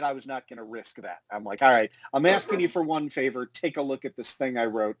decided I was not going to risk that. I'm like, all right, I'm asking you for one favor. Take a look at this thing I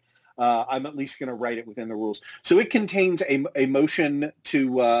wrote. I'm at least going to write it within the rules. So it contains a motion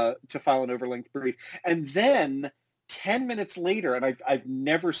to file an overlength brief, and then 10 minutes later, and I've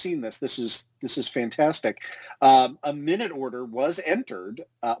never seen this. This is fantastic. A minute order was entered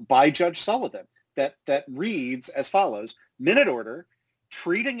by Judge Sullivan that reads as follows: minute order,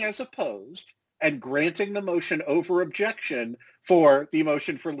 treating as opposed and granting the motion over objection for the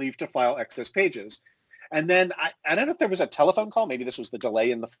motion for leave to file excess pages. And then I don't know if there was a telephone call. Maybe this was the delay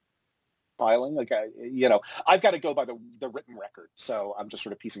in the filing. I've got to go by the written record, so I'm just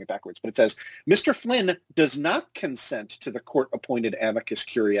sort of piecing it backwards. But it says, Mr. Flynn does not consent to the court-appointed amicus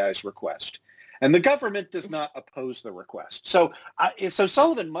curiae's request, and the government does not oppose the request. So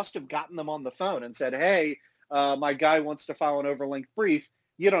Sullivan must have gotten them on the phone and said, hey, my guy wants to file an overlength brief.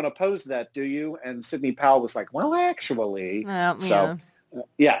 You don't oppose that, do you? And Sidney Powell was like, well, actually. Yeah.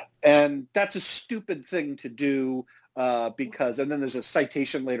 Yeah, and that's a stupid thing to do because, and then there's a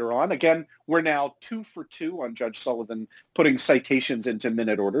citation later on. Again, we're now 2 for 2 on Judge Sullivan putting citations into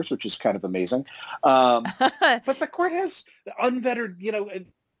minute orders, which is kind of amazing. But the court has unfettered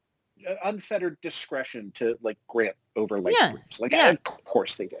discretion to like grant overlay briefs. Of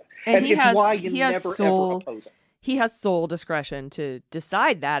course they do. And it's why you never ever oppose it. He has sole discretion to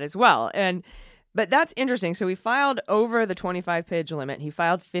decide that as well. But that's interesting. So he filed over the 25-page limit. He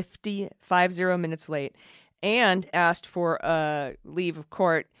filed 50 minutes late and asked for a leave of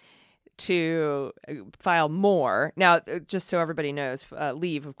court to file more. Now, just so everybody knows,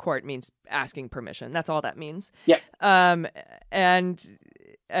 leave of court means asking permission. That's all that means. Yeah. And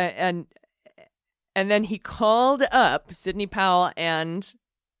then he called up Sidney Powell and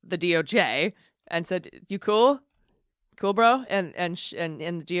the DOJ and said, "You cool? Cool, bro?" And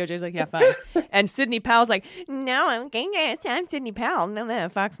the DOJ's like, "Yeah, fine." And Sidney Powell's like, "No, I'm Sidney Powell, no,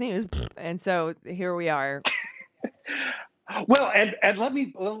 Fox News." And so here we are. Well, and let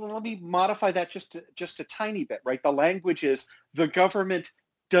me modify that just a tiny bit, right? The language is the government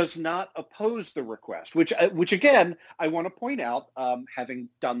does not oppose the request, which again, I want to point out, having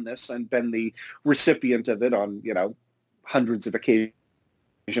done this and been the recipient of it on, hundreds of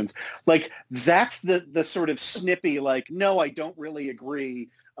occasions, like that's the sort of snippy, like, no, I don't really agree,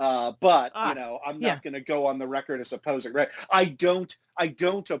 but I'm not going to go on the record as opposing, right? I don't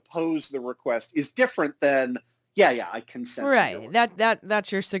oppose the request is different than, I consent. Right.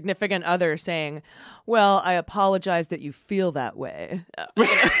 That's your significant other saying, "Well, I apologize that you feel that way."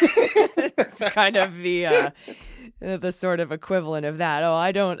 It's kind of the sort of equivalent of that. "Oh,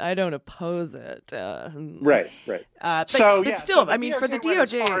 I don't oppose it." Right. But So still, the I mean, for the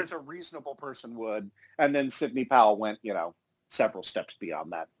went DOJ, as far as a reasonable person would, and then Sidney Powell went, several steps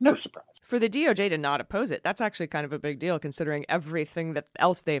beyond that. No surprise. For the DOJ to not oppose it, that's actually kind of a big deal considering everything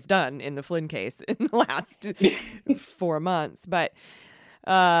else they've done in the Flynn case in the last 4 months. But,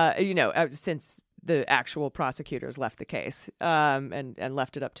 since the actual prosecutors left the case and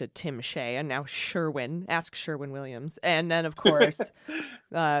left it up to Tim Shea and now Sherwin, ask Sherwin Williams. And then, of course,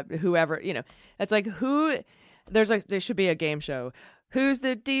 whoever, it's like there should be a game show. Who's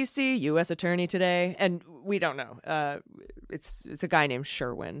the D.C. U.S. attorney today? And we don't know. It's a guy named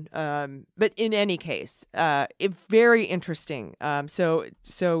Sherwin. But in any case, very interesting.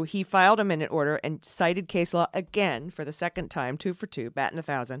 So he filed a minute order and cited case law again for the second time, 2 for 2, batting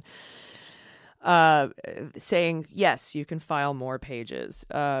 1,000, saying, yes, you can file more pages.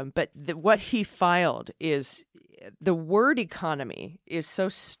 But what he filed is... the word economy is so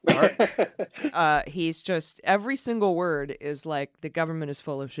stark. He's just, every single word is like the government is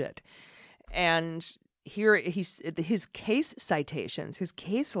full of shit. And here his case citations, his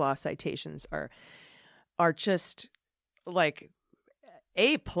case law citations are just like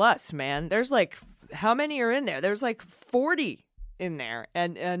A+, man. There's like, how many are in there? There's like 40 in there.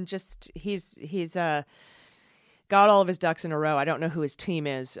 And just he's got all of his ducks in a row. I don't know who his team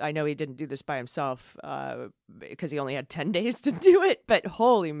is. I know he didn't do this by himself because he only had 10 days to do it. But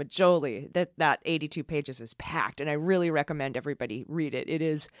holy majoli, that 82 pages is packed, and I really recommend everybody read it. It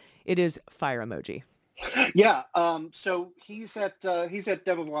is fire emoji. Yeah. So he's at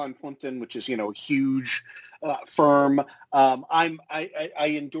Debevoise and Plimpton, which is a huge firm. I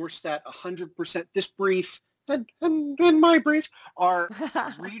endorse that 100%. This brief. And my brief are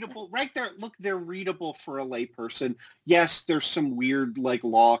readable right there. Look, they're readable for a layperson. Yes, there's some weird like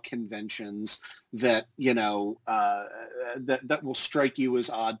law conventions that that will strike you as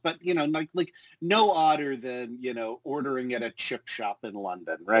odd, but like no odder than ordering at a chip shop in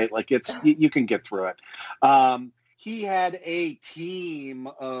London, right? Like it's you can get through it. He had a team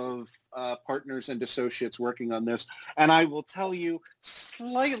of partners and associates working on this, and I will tell you,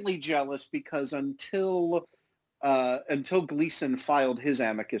 slightly jealous because until Gleason filed his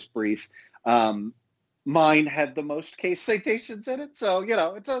amicus brief, mine had the most case citations in it. So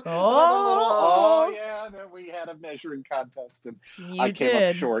it's a little then we had a measuring contest, and I came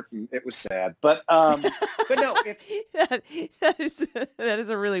up short, and it was sad. But no, it's that is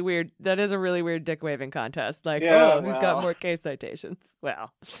a really weird dick waving contest. Like, who's got more case citations?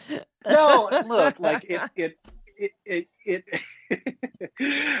 Well, no, look, like it he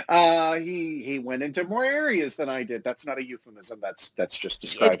went into more areas than I did. That's not a euphemism. That's just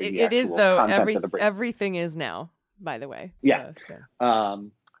describing the actual content of the brief. Everything is now, by the way. Yeah.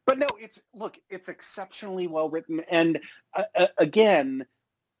 But no, it's exceptionally well written. And again,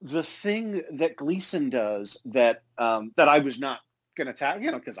 the thing that Gleason does that I was not going to tell,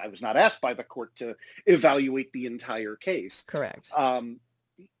 because I was not asked by the court to evaluate the entire case. Correct.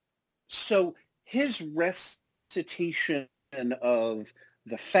 So his recitation of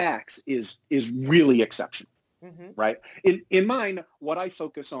the facts is really exceptional. right? In mine, what I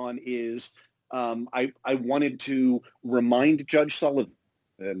focus on is I wanted to remind Judge Sullivan,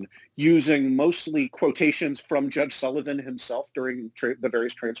 using mostly quotations from Judge Sullivan himself during the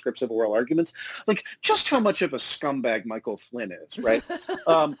various transcripts of oral arguments, like just how much of a scumbag Michael Flynn is, right?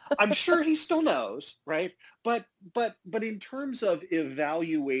 I'm sure he still knows, right? But in terms of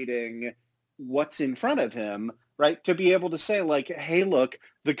evaluating what's in front of him, right, to be able to say like, hey, look,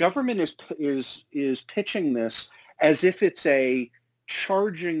 the government is pitching this as if it's a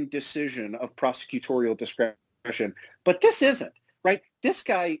charging decision of prosecutorial discretion, but this isn't. Right? This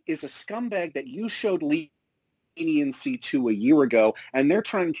guy is a scumbag that you showed leniency to a year ago, and they're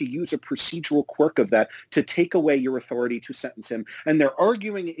trying to use a procedural quirk of that to take away your authority to sentence him. And they're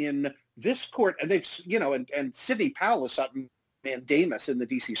arguing in this court, and they've, and Sidney Powell is something mandamus in the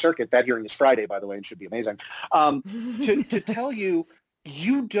D.C. Circuit. That hearing is Friday, by the way, and should be amazing. To tell you,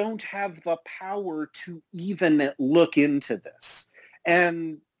 you don't have the power to even look into this,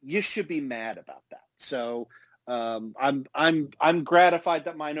 and you should be mad about that. So. I'm gratified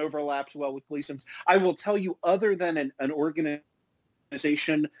that mine overlaps well with Gleason's. I will tell you, other than an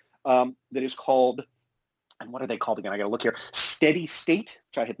organization that is called, and what are they called again? I got to look here. Steady State,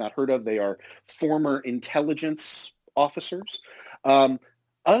 which I had not heard of. They are former intelligence officers. Other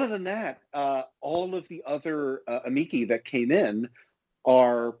than that, all of the other amici that came in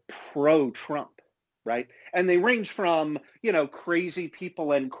are pro-Trump, right? And they range from, crazy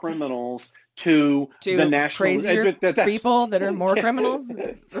people and criminals to the national crazier people that are more criminals.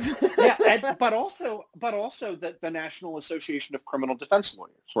 Yeah, but also the National Association of Criminal Defense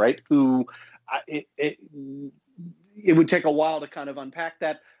Lawyers, right? Who it would take a while to kind of unpack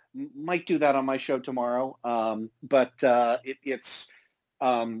that. Might do that on my show tomorrow. But it's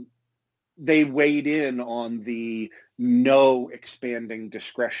they weighed in on the no expanding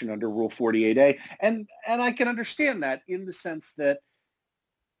discretion under Rule 48A, and I can understand that in the sense that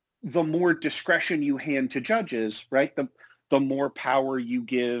the more discretion you hand to judges, right, the more power you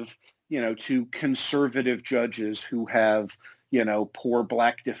give, to conservative judges who have, poor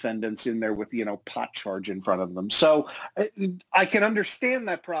black defendants in there with, pot charge in front of them. So I can understand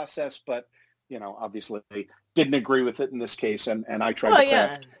that process, but, obviously didn't agree with it in this case. And I tried to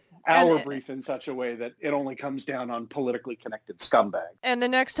craft our brief in such a way that it only comes down on politically connected scumbags. And the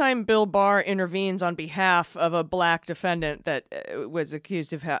next time Bill Barr intervenes on behalf of a black defendant that was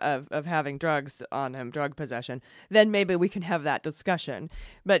accused of having drugs on him, drug possession, then maybe we can have that discussion.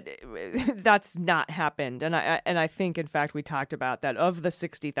 But that's not happened. And I think, in fact, we talked about that. Of the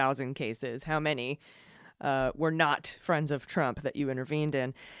 60,000 cases, how many were not friends of Trump that you intervened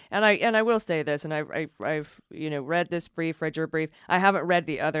in? And I will say this, and I've read this brief, read your brief. I haven't read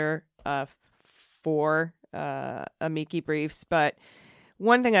the other 4 amici briefs, but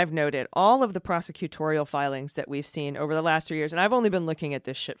one thing I've noted, all of the prosecutorial filings that we've seen over the last 3 years, and I've only been looking at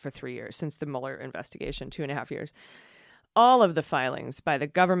this shit for 3 years, since the Mueller investigation, 2.5 years. All of the filings by the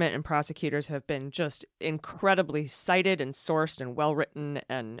government and prosecutors have been just incredibly cited and sourced and well-written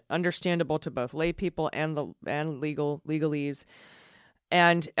and understandable to both lay people and legalese,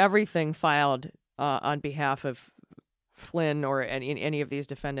 and everything filed on behalf of Flynn or any of these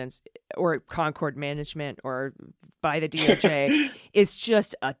defendants or Concord Management or by the DOJ is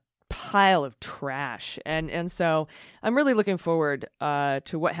just a pile of trash. And so I'm really looking forward to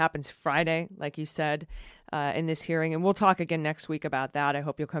what happens Friday, like you said, in this hearing. And we'll talk again next week about that. I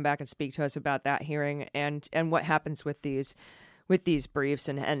hope you'll come back and speak to us about that hearing and what happens with these briefs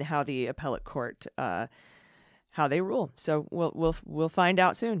and how the appellate court how they rule. So we'll find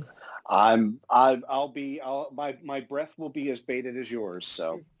out soon. My breath will be as bated as yours.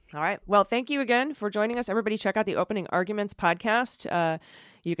 So. All right. Well, thank you again for joining us. Everybody check out the Opening Arguments podcast.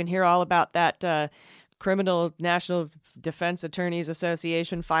 You can hear all about that Criminal National Defense Attorneys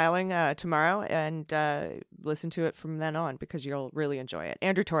Association filing tomorrow and listen to it from then on because you'll really enjoy it.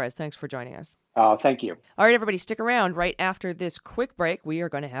 Andrew Torrez, thanks for joining us. Thank you. All right, everybody, stick around. Right after this quick break, we are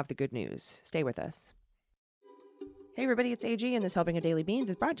going to have the good news. Stay with us. Hey everybody, it's AG, and this Helping a Daily Beans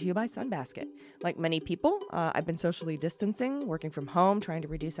is brought to you by Sunbasket. Like many people, I've been socially distancing, working from home, trying to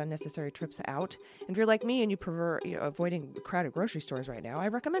reduce unnecessary trips out. And if you're like me and you prefer avoiding crowded grocery stores right now, I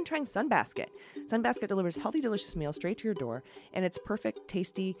recommend trying Sunbasket. Sunbasket delivers healthy, delicious meals straight to your door, and it's perfect,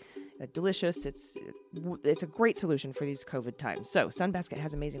 tasty, delicious. It's a great solution for these COVID times. So Sunbasket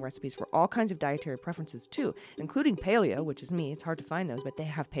has amazing recipes for all kinds of dietary preferences too, including paleo, which is me. It's hard to find those, but they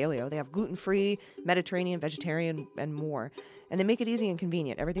have paleo. They have gluten-free, Mediterranean, vegetarian, and more. And they make it easy and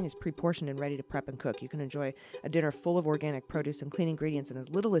convenient. Everything is pre-portioned and ready to prep and cook. You can enjoy a dinner full of organic produce and clean ingredients in as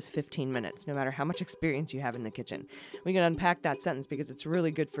little as 15 minutes, no matter how much experience you have in the kitchen. We can unpack that sentence because it's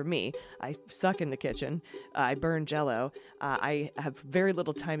really good for me. I suck in the kitchen. I burn Jell-O. I have very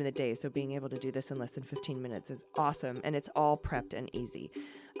little time in the day, so being able to do this in less than 15 minutes is awesome, and it's all prepped and easy.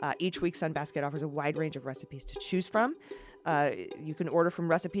 Each week, Sunbasket offers a wide range of recipes to choose from. You can order from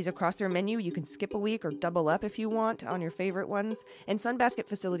recipes across their menu. You can skip a week or double up if you want on your favorite ones. And Sunbasket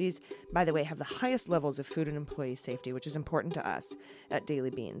facilities, by the way, have the highest levels of food and employee safety, which is important to us at Daily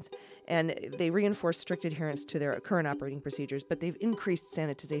Beans. And they reinforce strict adherence to their current operating procedures, but they've increased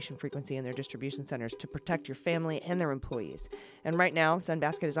sanitization frequency in their distribution centers to protect your family and their employees. And right now,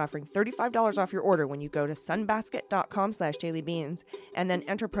 Sunbasket is offering $35 off your order when you go to sunbasket.com/dailybeans and then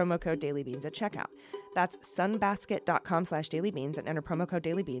enter promo code dailybeans at checkout. That's sunbasket.com/dailybeans and enter promo code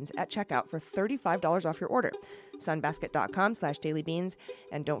dailybeans at checkout for $35 off your order. Sunbasket.com/dailybeans,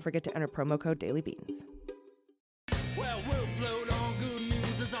 and don't forget to enter promo code dailybeans. Well, we'll float on, good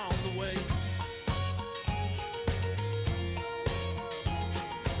news is on the way.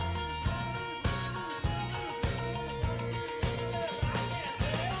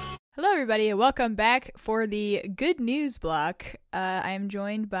 Hello, everybody, and welcome back for the Good News Block. I am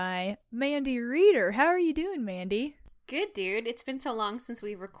joined by Mandy Reeder. How are you doing, Mandy? Good, dude. It's been so long since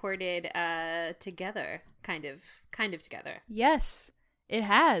we recorded together. Kind of together. Yes, it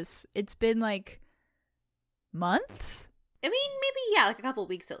has. It's been like months? I mean, maybe, yeah, like a couple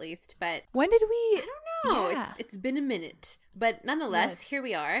weeks at least, but When did we? I don't know. Yeah. It's been a minute. But nonetheless, Yes. Here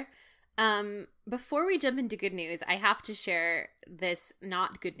we are. Before we jump into good news, I have to share this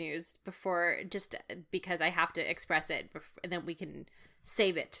not good news just because I have to express it, and then we can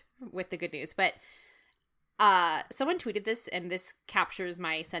save it with the good news. But someone tweeted this, and this captures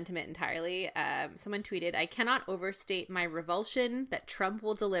my sentiment entirely. Someone tweeted, "I cannot overstate my revulsion that Trump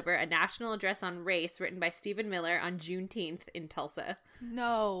will deliver a national address on race written by Stephen Miller on Juneteenth in Tulsa."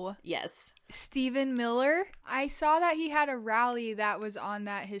 No. Yes. Stephen Miller? I saw that he had a rally that was on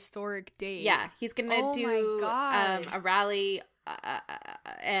that historic date. Yeah, he's going to do God. a rally,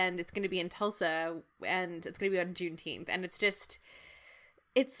 and it's going to be in Tulsa, and it's going to be on Juneteenth. And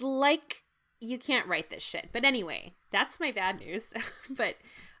it's like you can't write this shit. But anyway, that's my bad news. But,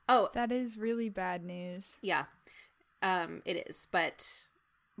 That is really bad news. yeah, it is. But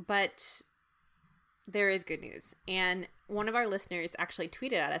there is good news. And one of our listeners actually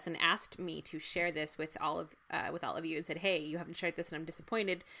tweeted at us and asked me to share this with all of you and said, "Hey, you haven't shared this and I'm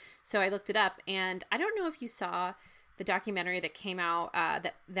disappointed." So I looked it up, and I don't know if you saw the documentary that came out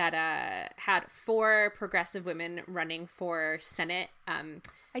that had 4 progressive women running for Senate.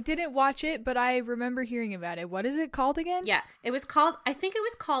 I didn't watch it, but I remember hearing about it. What is it called again? Yeah, I think it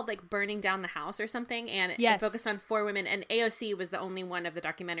was called like Burning Down the House or something, and Yes. it focused on 4 women, and AOC was the only one of the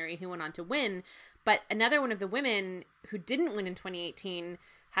documentary who went on to win, but another one of the women who didn't win in 2018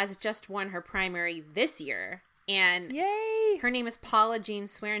 has just won her primary this year, and Yay! her name is Paula Jean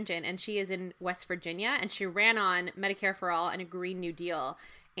Swearingen, and she is in West Virginia, and she ran on Medicare for All and a Green New Deal.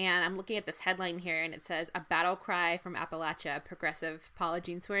 And I'm looking at this headline here, and it says, "A battle cry from Appalachia. Progressive Paula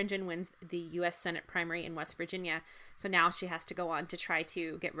Jean Swearingen wins the U.S. Senate primary in West Virginia." So now she has to go on to try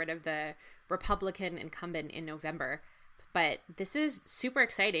to get rid of the Republican incumbent in November. But this is super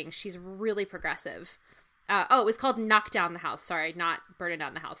exciting. She's really progressive. It was called Knock Down the House. Sorry, not Burn It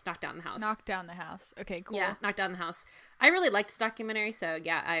Down the House. Knock Down the House. Knock Down the House. Okay, cool. Yeah, Knock Down the House. I really liked the documentary, so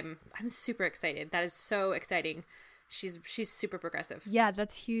yeah, I'm super excited. That is so exciting. She's super progressive. Yeah,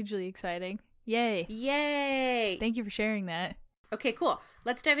 that's hugely exciting. Yay. Yay! Thank you for sharing that. Okay, cool.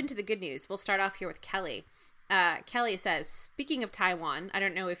 Let's dive into the good news. We'll start off here with Kelly. Kelly says, speaking of Taiwan, I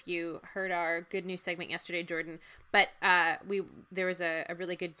don't know if you heard our good news segment yesterday, Jordan, but there was a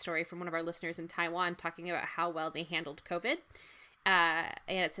really good story from one of our listeners in Taiwan talking about how well they handled COVID. And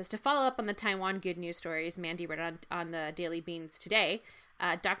it says, to follow up on the Taiwan good news stories Mandy read on the Daily Beans today,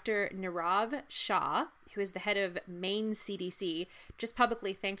 Dr. Nirav Shah, who is the head of Maine CDC, just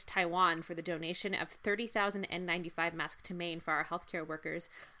publicly thanked Taiwan for the donation of 30,000 N95 masks to Maine for our healthcare workers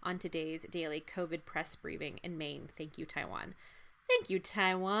on today's daily COVID press briefing in Maine. Thank you, Taiwan. Thank you,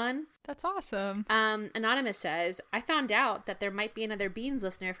 Taiwan. That's awesome. Anonymous says, I found out that there might be another Beans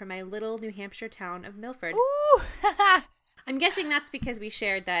listener from my little New Hampshire town of Milford. Ooh! I'm guessing that's because we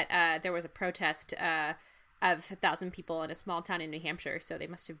shared that there was a protest of 1,000 people in a small town in New Hampshire, so they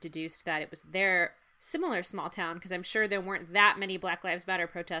must have deduced that it was their similar small town, because I'm sure there weren't that many Black Lives Matter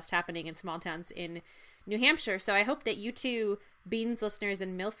protests happening in small towns in New Hampshire. So I hope that you two Beans listeners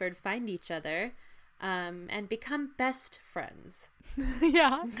in Milford find each other and become best friends.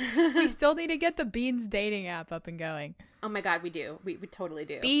 Yeah. We still need to get the Beans dating app up and going. Oh my God, we do. We totally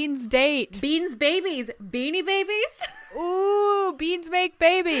do. Beans date. Beans babies. Beanie babies. Ooh, beans make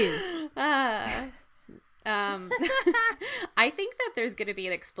babies. I think that there's going to be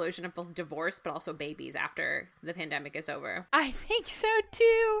an explosion of both divorce but also babies after the pandemic is over. I think so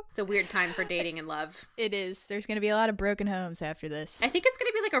too. It's a weird time for dating and love. It is. There's going to be a lot of broken homes after this. I think it's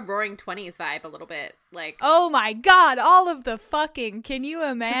going to be like a Roaring 20s vibe a little bit. Like, oh my God, all of the fucking, can you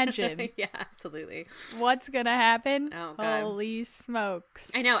imagine? Yeah, absolutely. What's going to happen? Oh God. Holy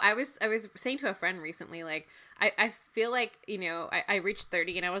smokes. I know. I was saying to a friend recently, like, I feel like, you know, I reached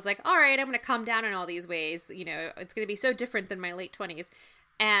 30 and I was like, all right, I'm going to calm down in all these ways. You know, it's going to be so different than my late 20s.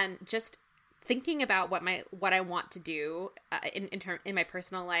 And just thinking about what I want to do in my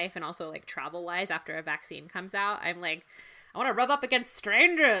personal life and also like travel wise after a vaccine comes out, I'm like, I want to rub up against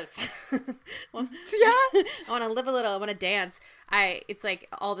strangers. Yeah. I want to live a little. I want to dance. It's like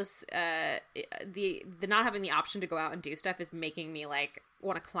all this, the not having the option to go out and do stuff is making me like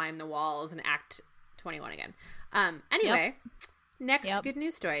want to climb the walls and act 21 again. Anyway, next good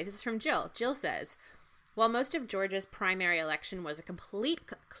news story. This is from Jill. Jill says, while most of Georgia's primary election was a complete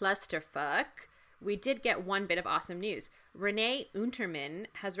clusterfuck, we did get one bit of awesome news. Renee Unterman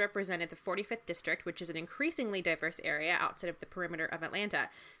has represented the 45th district, which is an increasingly diverse area outside of the perimeter of Atlanta.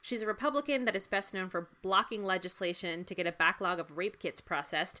 She's a Republican that is best known for blocking legislation to get a backlog of rape kits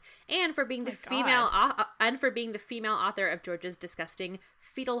processed, and for being the female author of Georgia's disgusting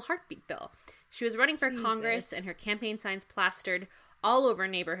fetal heartbeat bill. She was running for Congress, and her campaign signs plastered all over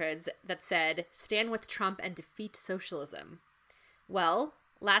neighborhoods that said, "Stand with Trump and defeat socialism." Well,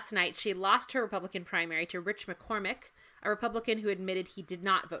 last night she lost her Republican primary to Rich McCormick, a Republican who admitted he did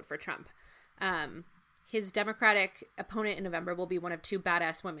not vote for Trump. His Democratic opponent in November will be one of two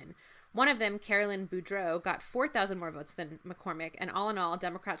badass women. One of them, Carolyn Boudreaux, got 4,000 more votes than McCormick, and all in all,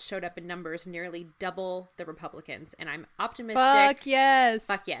 Democrats showed up in numbers nearly double the Republicans. And I'm optimistic. Fuck yes.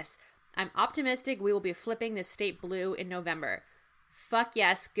 Fuck yes. I'm optimistic we will be flipping the state blue in November. Fuck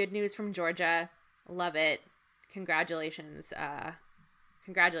yes. Good news from Georgia. Love it. Congratulations.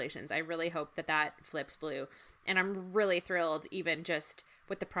 Congratulations. I really hope that flips blue. And I'm really thrilled even just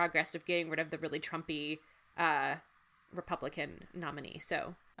with the progress of getting rid of the really Trumpy Republican nominee.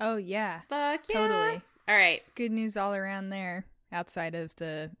 So. Oh, yeah. Fuck yeah. Totally. All right. Good news all around there. Outside of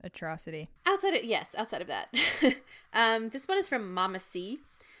the atrocity. Outside of that. This one is from Mama C.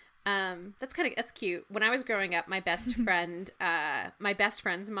 That's cute. When I was growing up, my best friend's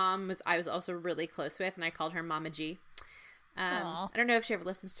mom I was also really close with, and I called her Mama G. I don't know if she ever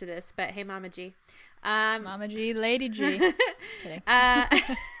listens to this, but hey, Mama G. Mama G, Lady G. Kidding.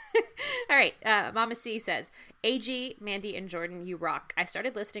 All right. Mama C says, AG, Mandy, and Jordan, you rock. I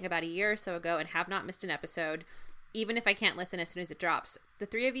started listening about a year or so ago and have not missed an episode, even if I can't listen as soon as it drops. The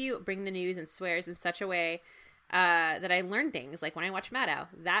three of you bring the news and swears in such a way that I learn things, like when I watch Maddow.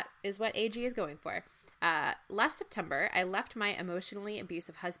 That is what AG is going for. Last September, I left my emotionally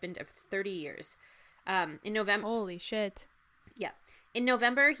abusive husband of 30 years. In November. Holy shit. Yeah. In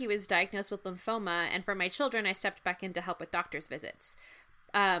November, he was diagnosed with lymphoma, and for my children, I stepped back in to help with doctor's visits.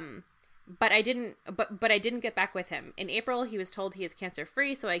 But I didn't get back with him. In April, he was told he is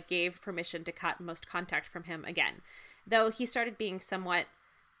cancer-free, so I gave permission to cut most contact from him again. Though he started being somewhat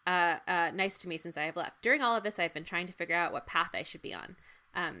nice to me since I have left. During all of this, I've been trying to figure out what path I should be on.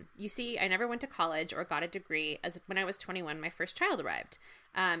 You see, I never went to college or got a degree, as when I was 21, my first child arrived.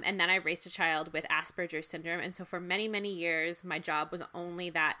 And then I raised a child with Asperger's syndrome, and so for many, many years, my job was only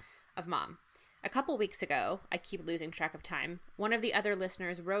that of mom. A couple weeks ago, I keep losing track of time, one of the other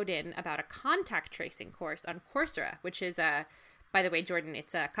listeners wrote in about a contact tracing course on Coursera, which is, by the way, Jordan,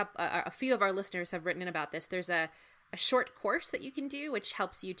 it's a few of our listeners have written in about this. There's a short course that you can do, which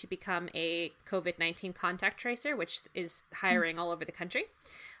helps you to become a COVID-19 contact tracer, which is hiring all over the country.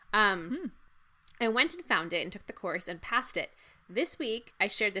 I went and found it and took the course and passed it. This week, I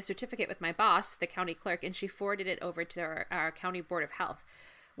shared the certificate with my boss, the county clerk, and she forwarded it over to our county board of health.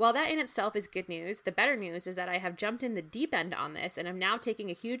 While that in itself is good news, the better news is that I have jumped in the deep end on this, and I'm now taking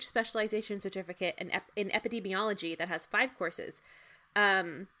a huge specialization certificate in epidemiology that has 5 courses.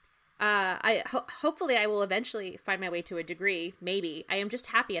 Hopefully I will eventually find my way to a degree, maybe. I am just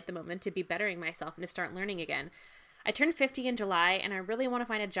happy at the moment to be bettering myself and to start learning again. I turned 50 in July, and I really want to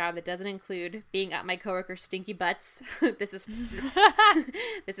find a job that doesn't include being at my coworkers' stinky butts. This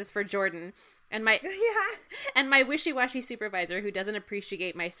is for Jordan. And my wishy-washy supervisor who doesn't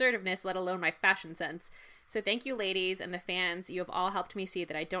appreciate my assertiveness, let alone my fashion sense. So thank you, ladies and the fans. You have all helped me see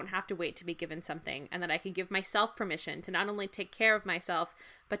that I don't have to wait to be given something, and that I can give myself permission to not only take care of myself,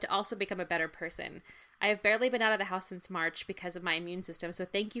 but to also become a better person. I have barely been out of the house since March because of my immune system, so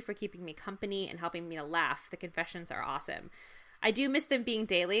thank you for keeping me company and helping me to laugh. The confessions are awesome. I do miss them being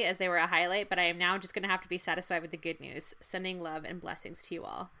daily, as they were a highlight, but I am now just going to have to be satisfied with the good news. Sending love and blessings to you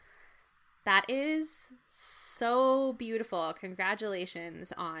all. That is so beautiful.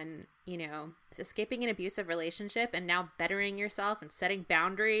 Congratulations on, escaping an abusive relationship and now bettering yourself and setting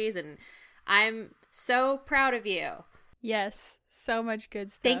boundaries. And I'm so proud of you. Yes, so much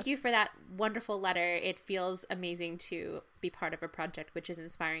good stuff. Thank you for that wonderful letter. It feels amazing to be part of a project which is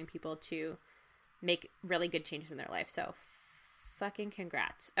inspiring people to make really good changes in their life. So fucking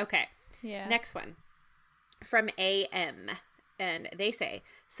congrats. Okay. Yeah. Next one from AM. And they say,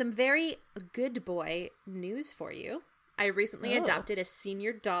 some very good boy news for you. I recently adopted a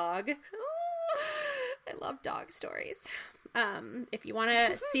senior dog. I love dog stories. If you want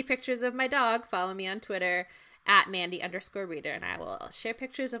to see pictures of my dog, follow me on Twitter at Mandy_Reader, and I will share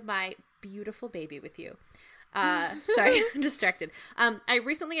pictures of my beautiful baby with you. Sorry, I'm distracted. I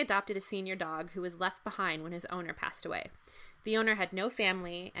recently adopted a senior dog who was left behind when his owner passed away. The owner had no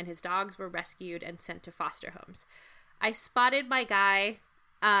family, and his dogs were rescued and sent to foster homes. I spotted my guy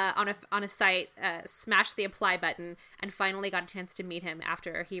on a site, smashed the apply button, and finally got a chance to meet him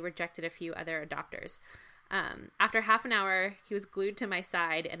after he rejected a few other adopters. After half an hour, he was glued to my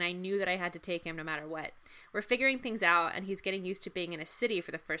side, and I knew that I had to take him no matter what. We're figuring things out, and he's getting used to being in a city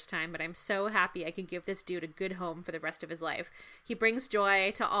for the first time, but I'm so happy I could give this dude a good home for the rest of his life. He brings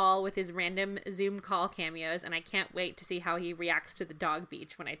joy to all with his random Zoom call cameos, and I can't wait to see how he reacts to the dog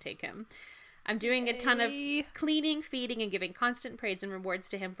beach when I take him. I'm doing a ton of cleaning, feeding, and giving constant praise and rewards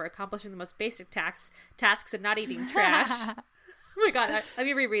to him for accomplishing the most basic tasks and not eating trash. Oh my god, let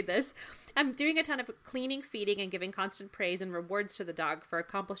me reread this. I'm doing a ton of cleaning, feeding, and giving constant praise and rewards to the dog for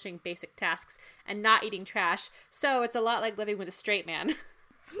accomplishing basic tasks and not eating trash. So it's a lot like living with a straight man.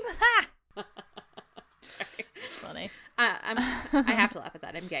 Sorry. It's funny. I have to laugh at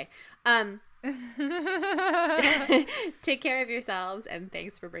that. I'm gay. Take care of yourselves, and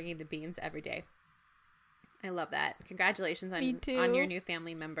thanks for bringing the beans every day. I love that. Congratulations on your new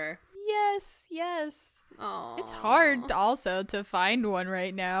family member. Yes. Oh, it's hard also to find one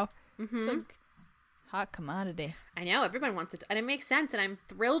right now. Mm-hmm. It's like hot commodity. I know, everyone wants it, and it makes sense. And I'm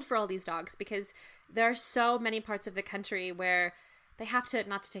thrilled for all these dogs because there are so many parts of the country where they have to,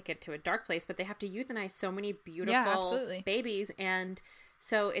 not to take it to a dark place, but they have to euthanize so many beautiful babies. And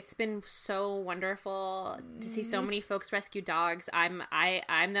so it's been so wonderful to see so many folks rescue dogs. I'm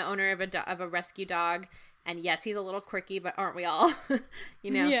the owner of a rescue dog, and yes, he's a little quirky, but aren't we all?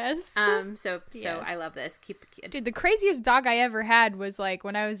 Yes. So I love this. Dude, the craziest dog I ever had was like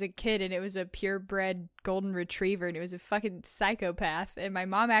when I was a kid, and it was a purebred golden retriever, and it was a fucking psychopath. And my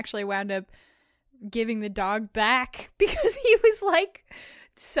mom actually wound up giving the dog back because he was like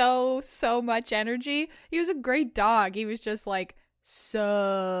so much energy. He was a great dog. He was just like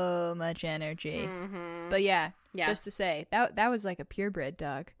so much energy. Mm-hmm. But yeah, just to say that was like a purebred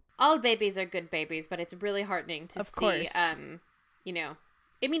dog. All babies are good babies, but it's really heartening to see. Course. I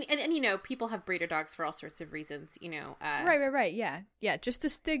mean, and people have breeder dogs for all sorts of reasons. Right. Yeah. Just the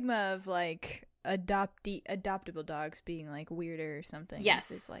stigma of like adoptable dogs being like weirder or something. Yes,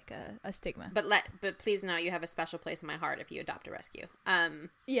 is like a stigma. But please know you have a special place in my heart if you adopt a rescue.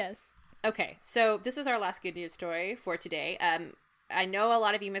 Yes. Okay, so this is our last good news story for today. I know a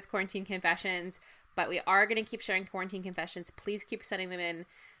lot of you miss quarantine confessions, but we are going to keep sharing quarantine confessions. Please keep sending them in.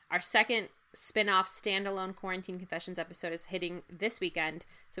 Our second spin-off standalone quarantine confessions episode is hitting this weekend,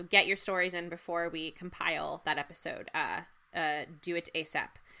 so get your stories in before we compile that episode. Do it ASAP.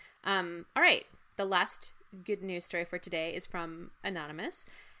 All right, the last good news story for today is from Anonymous,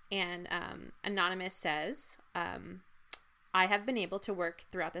 and Anonymous says, I have been able to work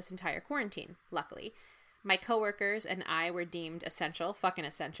throughout this entire quarantine, luckily. My coworkers and I were deemed essential, fucking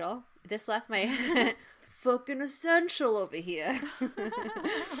essential. This left my fucking essential over here.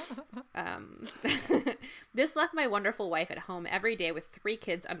 This left my wonderful wife at home every day with 3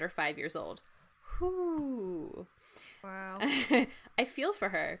 kids under 5 years old. Whew. Wow. I feel for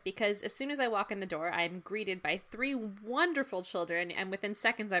her because as soon as I walk in the door, I am greeted by 3 wonderful children, and within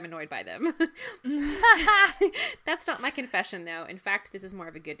seconds I'm annoyed by them. That's not my confession, though. In fact, this is more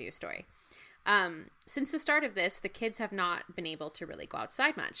of a good news story. Since the start of this, the kids have not been able to really go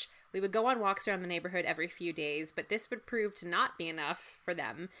outside much. We would go on walks around the neighborhood every few days, but this would prove to not be enough for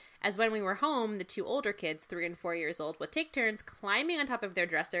them, as when we were home, the two older kids, 3 and 4 years old, would take turns climbing on top of their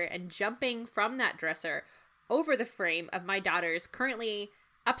dresser and jumping from that dresser over the frame of my daughter's currently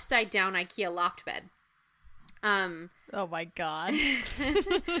upside down IKEA loft bed. Oh my god.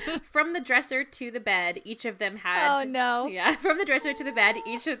 From the dresser to the bed, each of them had... Oh no. Yeah, from the dresser to the bed,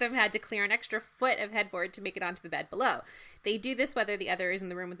 each of them had to clear an extra foot of headboard to make it onto the bed below. They do this whether the other is in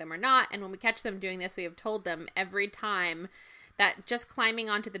the room with them or not, and when we catch them doing this, we have told them every time that just climbing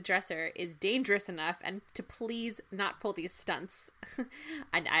onto the dresser is dangerous enough and to please not pull these stunts.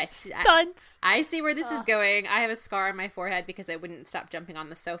 And Stunts! I see where this is going. I have a scar on my forehead because I wouldn't stop jumping on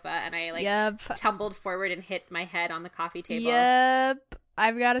the sofa, and I tumbled forward and hit my head on the coffee table. Yep.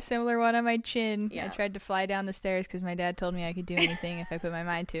 I've got a similar one on my chin. Yeah. I tried to fly down the stairs because my dad told me I could do anything if I put my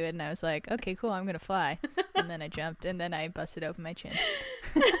mind to it, and I was like, okay, cool, I'm going to fly. And then I jumped, and then I busted open my chin.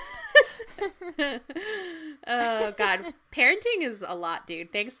 Oh god, parenting is a lot,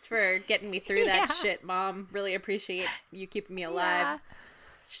 dude. Thanks for getting me through that shit, Mom. Really appreciate you keeping me alive.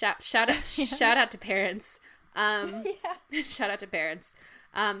 Shout out to parents. Shout out to parents,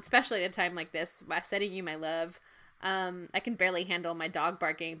 especially at a time like this, by sending you my love. I can barely handle my dog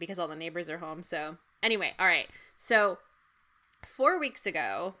barking because all the neighbors are home. So anyway, all right. So 4 weeks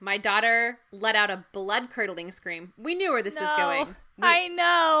ago, my daughter let out a blood-curdling scream. We knew where this was going. I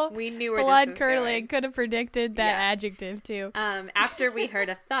know. We knew where this was going. Blood-curdling. Could have predicted that adjective, too. After we heard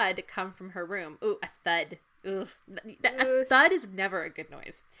a thud come from her room. Ooh, a thud. Ugh. A thud is never a good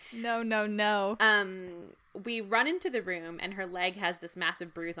noise. No. We run into the room, and her leg has this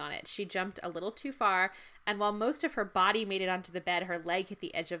massive bruise on it. She jumped a little too far, and while most of her body made it onto the bed, her leg hit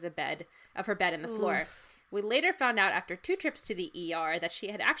the edge of her bed in the floor. We later found out after 2 trips to the ER that she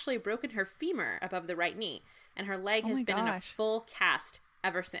had actually broken her femur above the right knee, and her leg has been in a full cast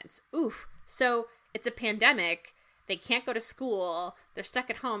ever since. Oof. So it's a pandemic. They can't go to school. They're stuck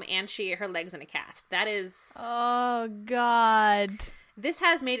at home, and her leg's in a cast. That is... Oh, God. This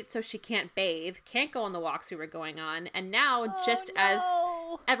has made it so she can't bathe, can't go on the walks we were going on, and now, as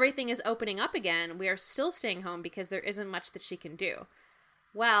everything is opening up again, we are still staying home because there isn't much that she can do.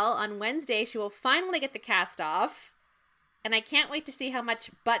 Well, on Wednesday, she will finally get the cast off, and I can't wait to see how much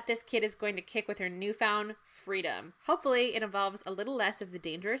butt this kid is going to kick with her newfound freedom. Hopefully, it involves a little less of the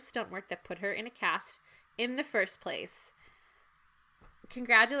dangerous stunt work that put her in a cast in the first place.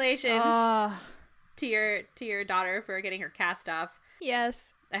 Congratulations to your daughter for getting her cast off.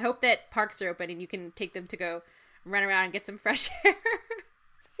 Yes. I hope that parks are open and you can take them to go run around and get some fresh air.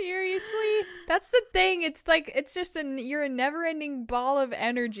 Seriously? That's the thing. It's like, it's just you're a never-ending ball of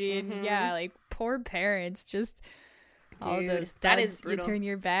energy. And like, poor parents, just all those that thuds, is brutal. You turn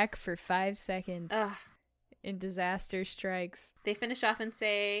your back for 5 seconds and disaster strikes. They finish off and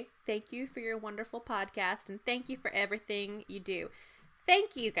say, thank you for your wonderful podcast and thank you for everything you do.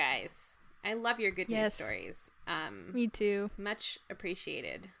 Thank you, guys. I love your good news stories. Me too. Much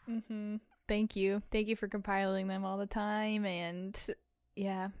appreciated. Thank you. Thank you for compiling them all the time, and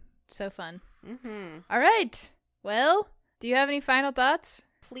yeah, so fun. All right. Well, do you have any final thoughts?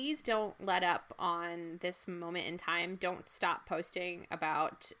 Please don't let up on this moment in time. Don't stop posting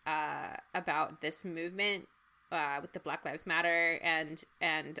about this movement with the Black Lives Matter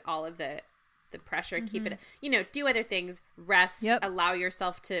and all of the pressure. Keep it, do other things, rest, allow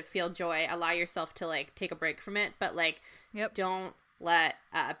yourself to feel joy, allow yourself to like take a break from it, but like don't let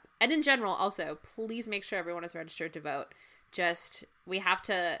up. And in general also, please make sure everyone is registered to vote. We have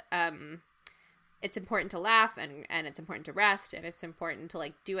to it's important to laugh and it's important to rest and it's important to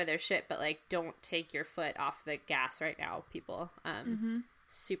like do other shit, but like don't take your foot off the gas right now, people.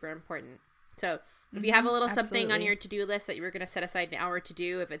 Super important. So if you have a little something on your to-do list that you were going to set aside an hour to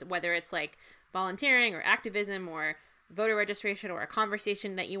do, whether it's like volunteering or activism or voter registration or a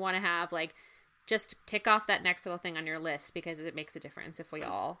conversation that you want to have, like just tick off that next little thing on your list because it makes a difference if we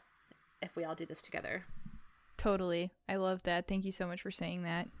all do this together. Totally. I love that. Thank you so much for saying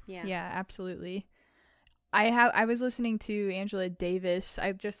that. Yeah, absolutely. I was listening to Angela Davis.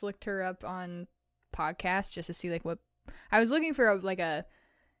 I just looked her up on podcasts just to see like what I was looking for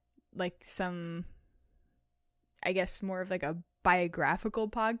some, I guess, more of like a biographical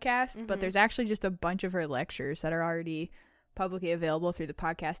podcast, but there's actually just a bunch of her lectures that are already publicly available through the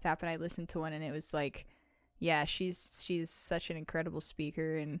podcast app, and I listened to one and it was like, yeah, she's such an incredible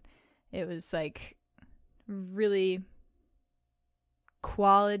speaker, and it was like really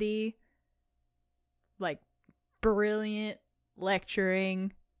quality, like brilliant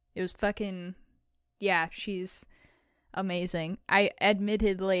lecturing. It was fucking, yeah, she's amazing. I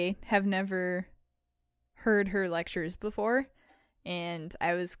admittedly have never heard her lectures before, and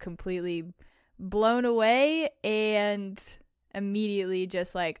I was completely blown away and immediately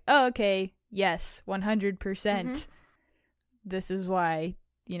just like, oh, okay, yes, 100%. This is why,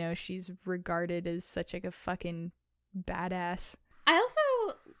 you know, she's regarded as such like a fucking badass. I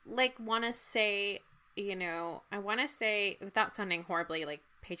also like want to say, you know, I want to say, without sounding horribly like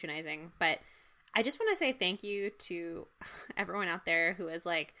patronizing, but I just want to say thank you to everyone out there who is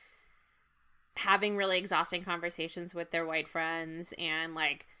like having really exhausting conversations with their white friends and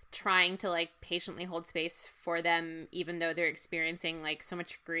like trying to like patiently hold space for them, even though they're experiencing like so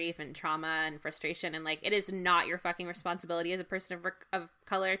much grief and trauma and frustration. And like, it is not your fucking responsibility as a person of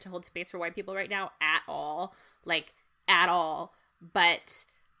color to hold space for white people right now at all, like at all. But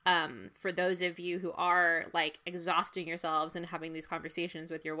for those of you who are like exhausting yourselves and having these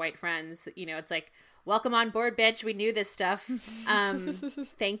conversations with your white friends, you know, it's like, welcome on board, bitch. We knew this stuff.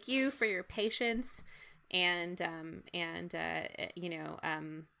 Thank you for your patience and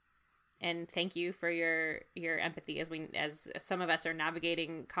thank you for your empathy as some of us are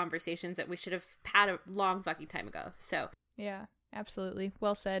navigating conversations that we should have had a long fucking time ago. So yeah, absolutely.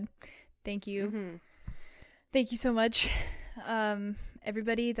 Well said. Thank you. Thank you so much.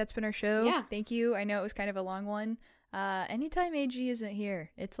 Everybody, that's been our show. Yeah. Thank you. I know it was kind of a long one. Anytime AG isn't here,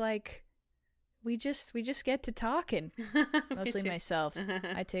 it's like we just get to talking. Mostly myself.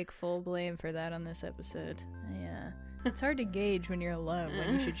 I take full blame for that on this episode. Yeah. It's hard to gauge when you're alone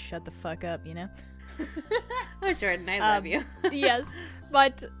when you should shut the fuck up, you know? Oh, Jordan, I love you. Yes.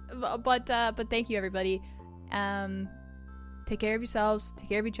 But thank you, everybody. Take care of yourselves, take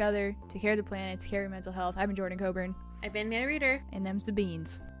care of each other, take care of the planet, take care of your mental health. I've been Jordan Coburn. I've been Amanda Reeder. And them's the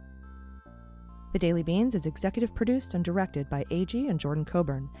beans. The Daily Beans is executive produced and directed by AG and Jordan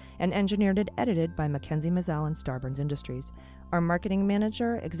Coburn, and engineered and edited by Mackenzie Mazzell and Starburns Industries. Our marketing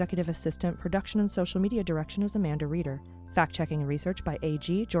manager, executive assistant, production and social media direction is Amanda Reeder. Fact-checking and research by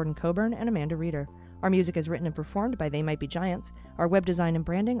AG, Jordan Coburn, and Amanda Reeder. Our music is written and performed by They Might Be Giants. Our web design and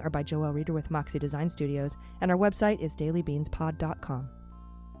branding are by Joelle Reeder with Moxie Design Studios, and our website is dailybeanspod.com.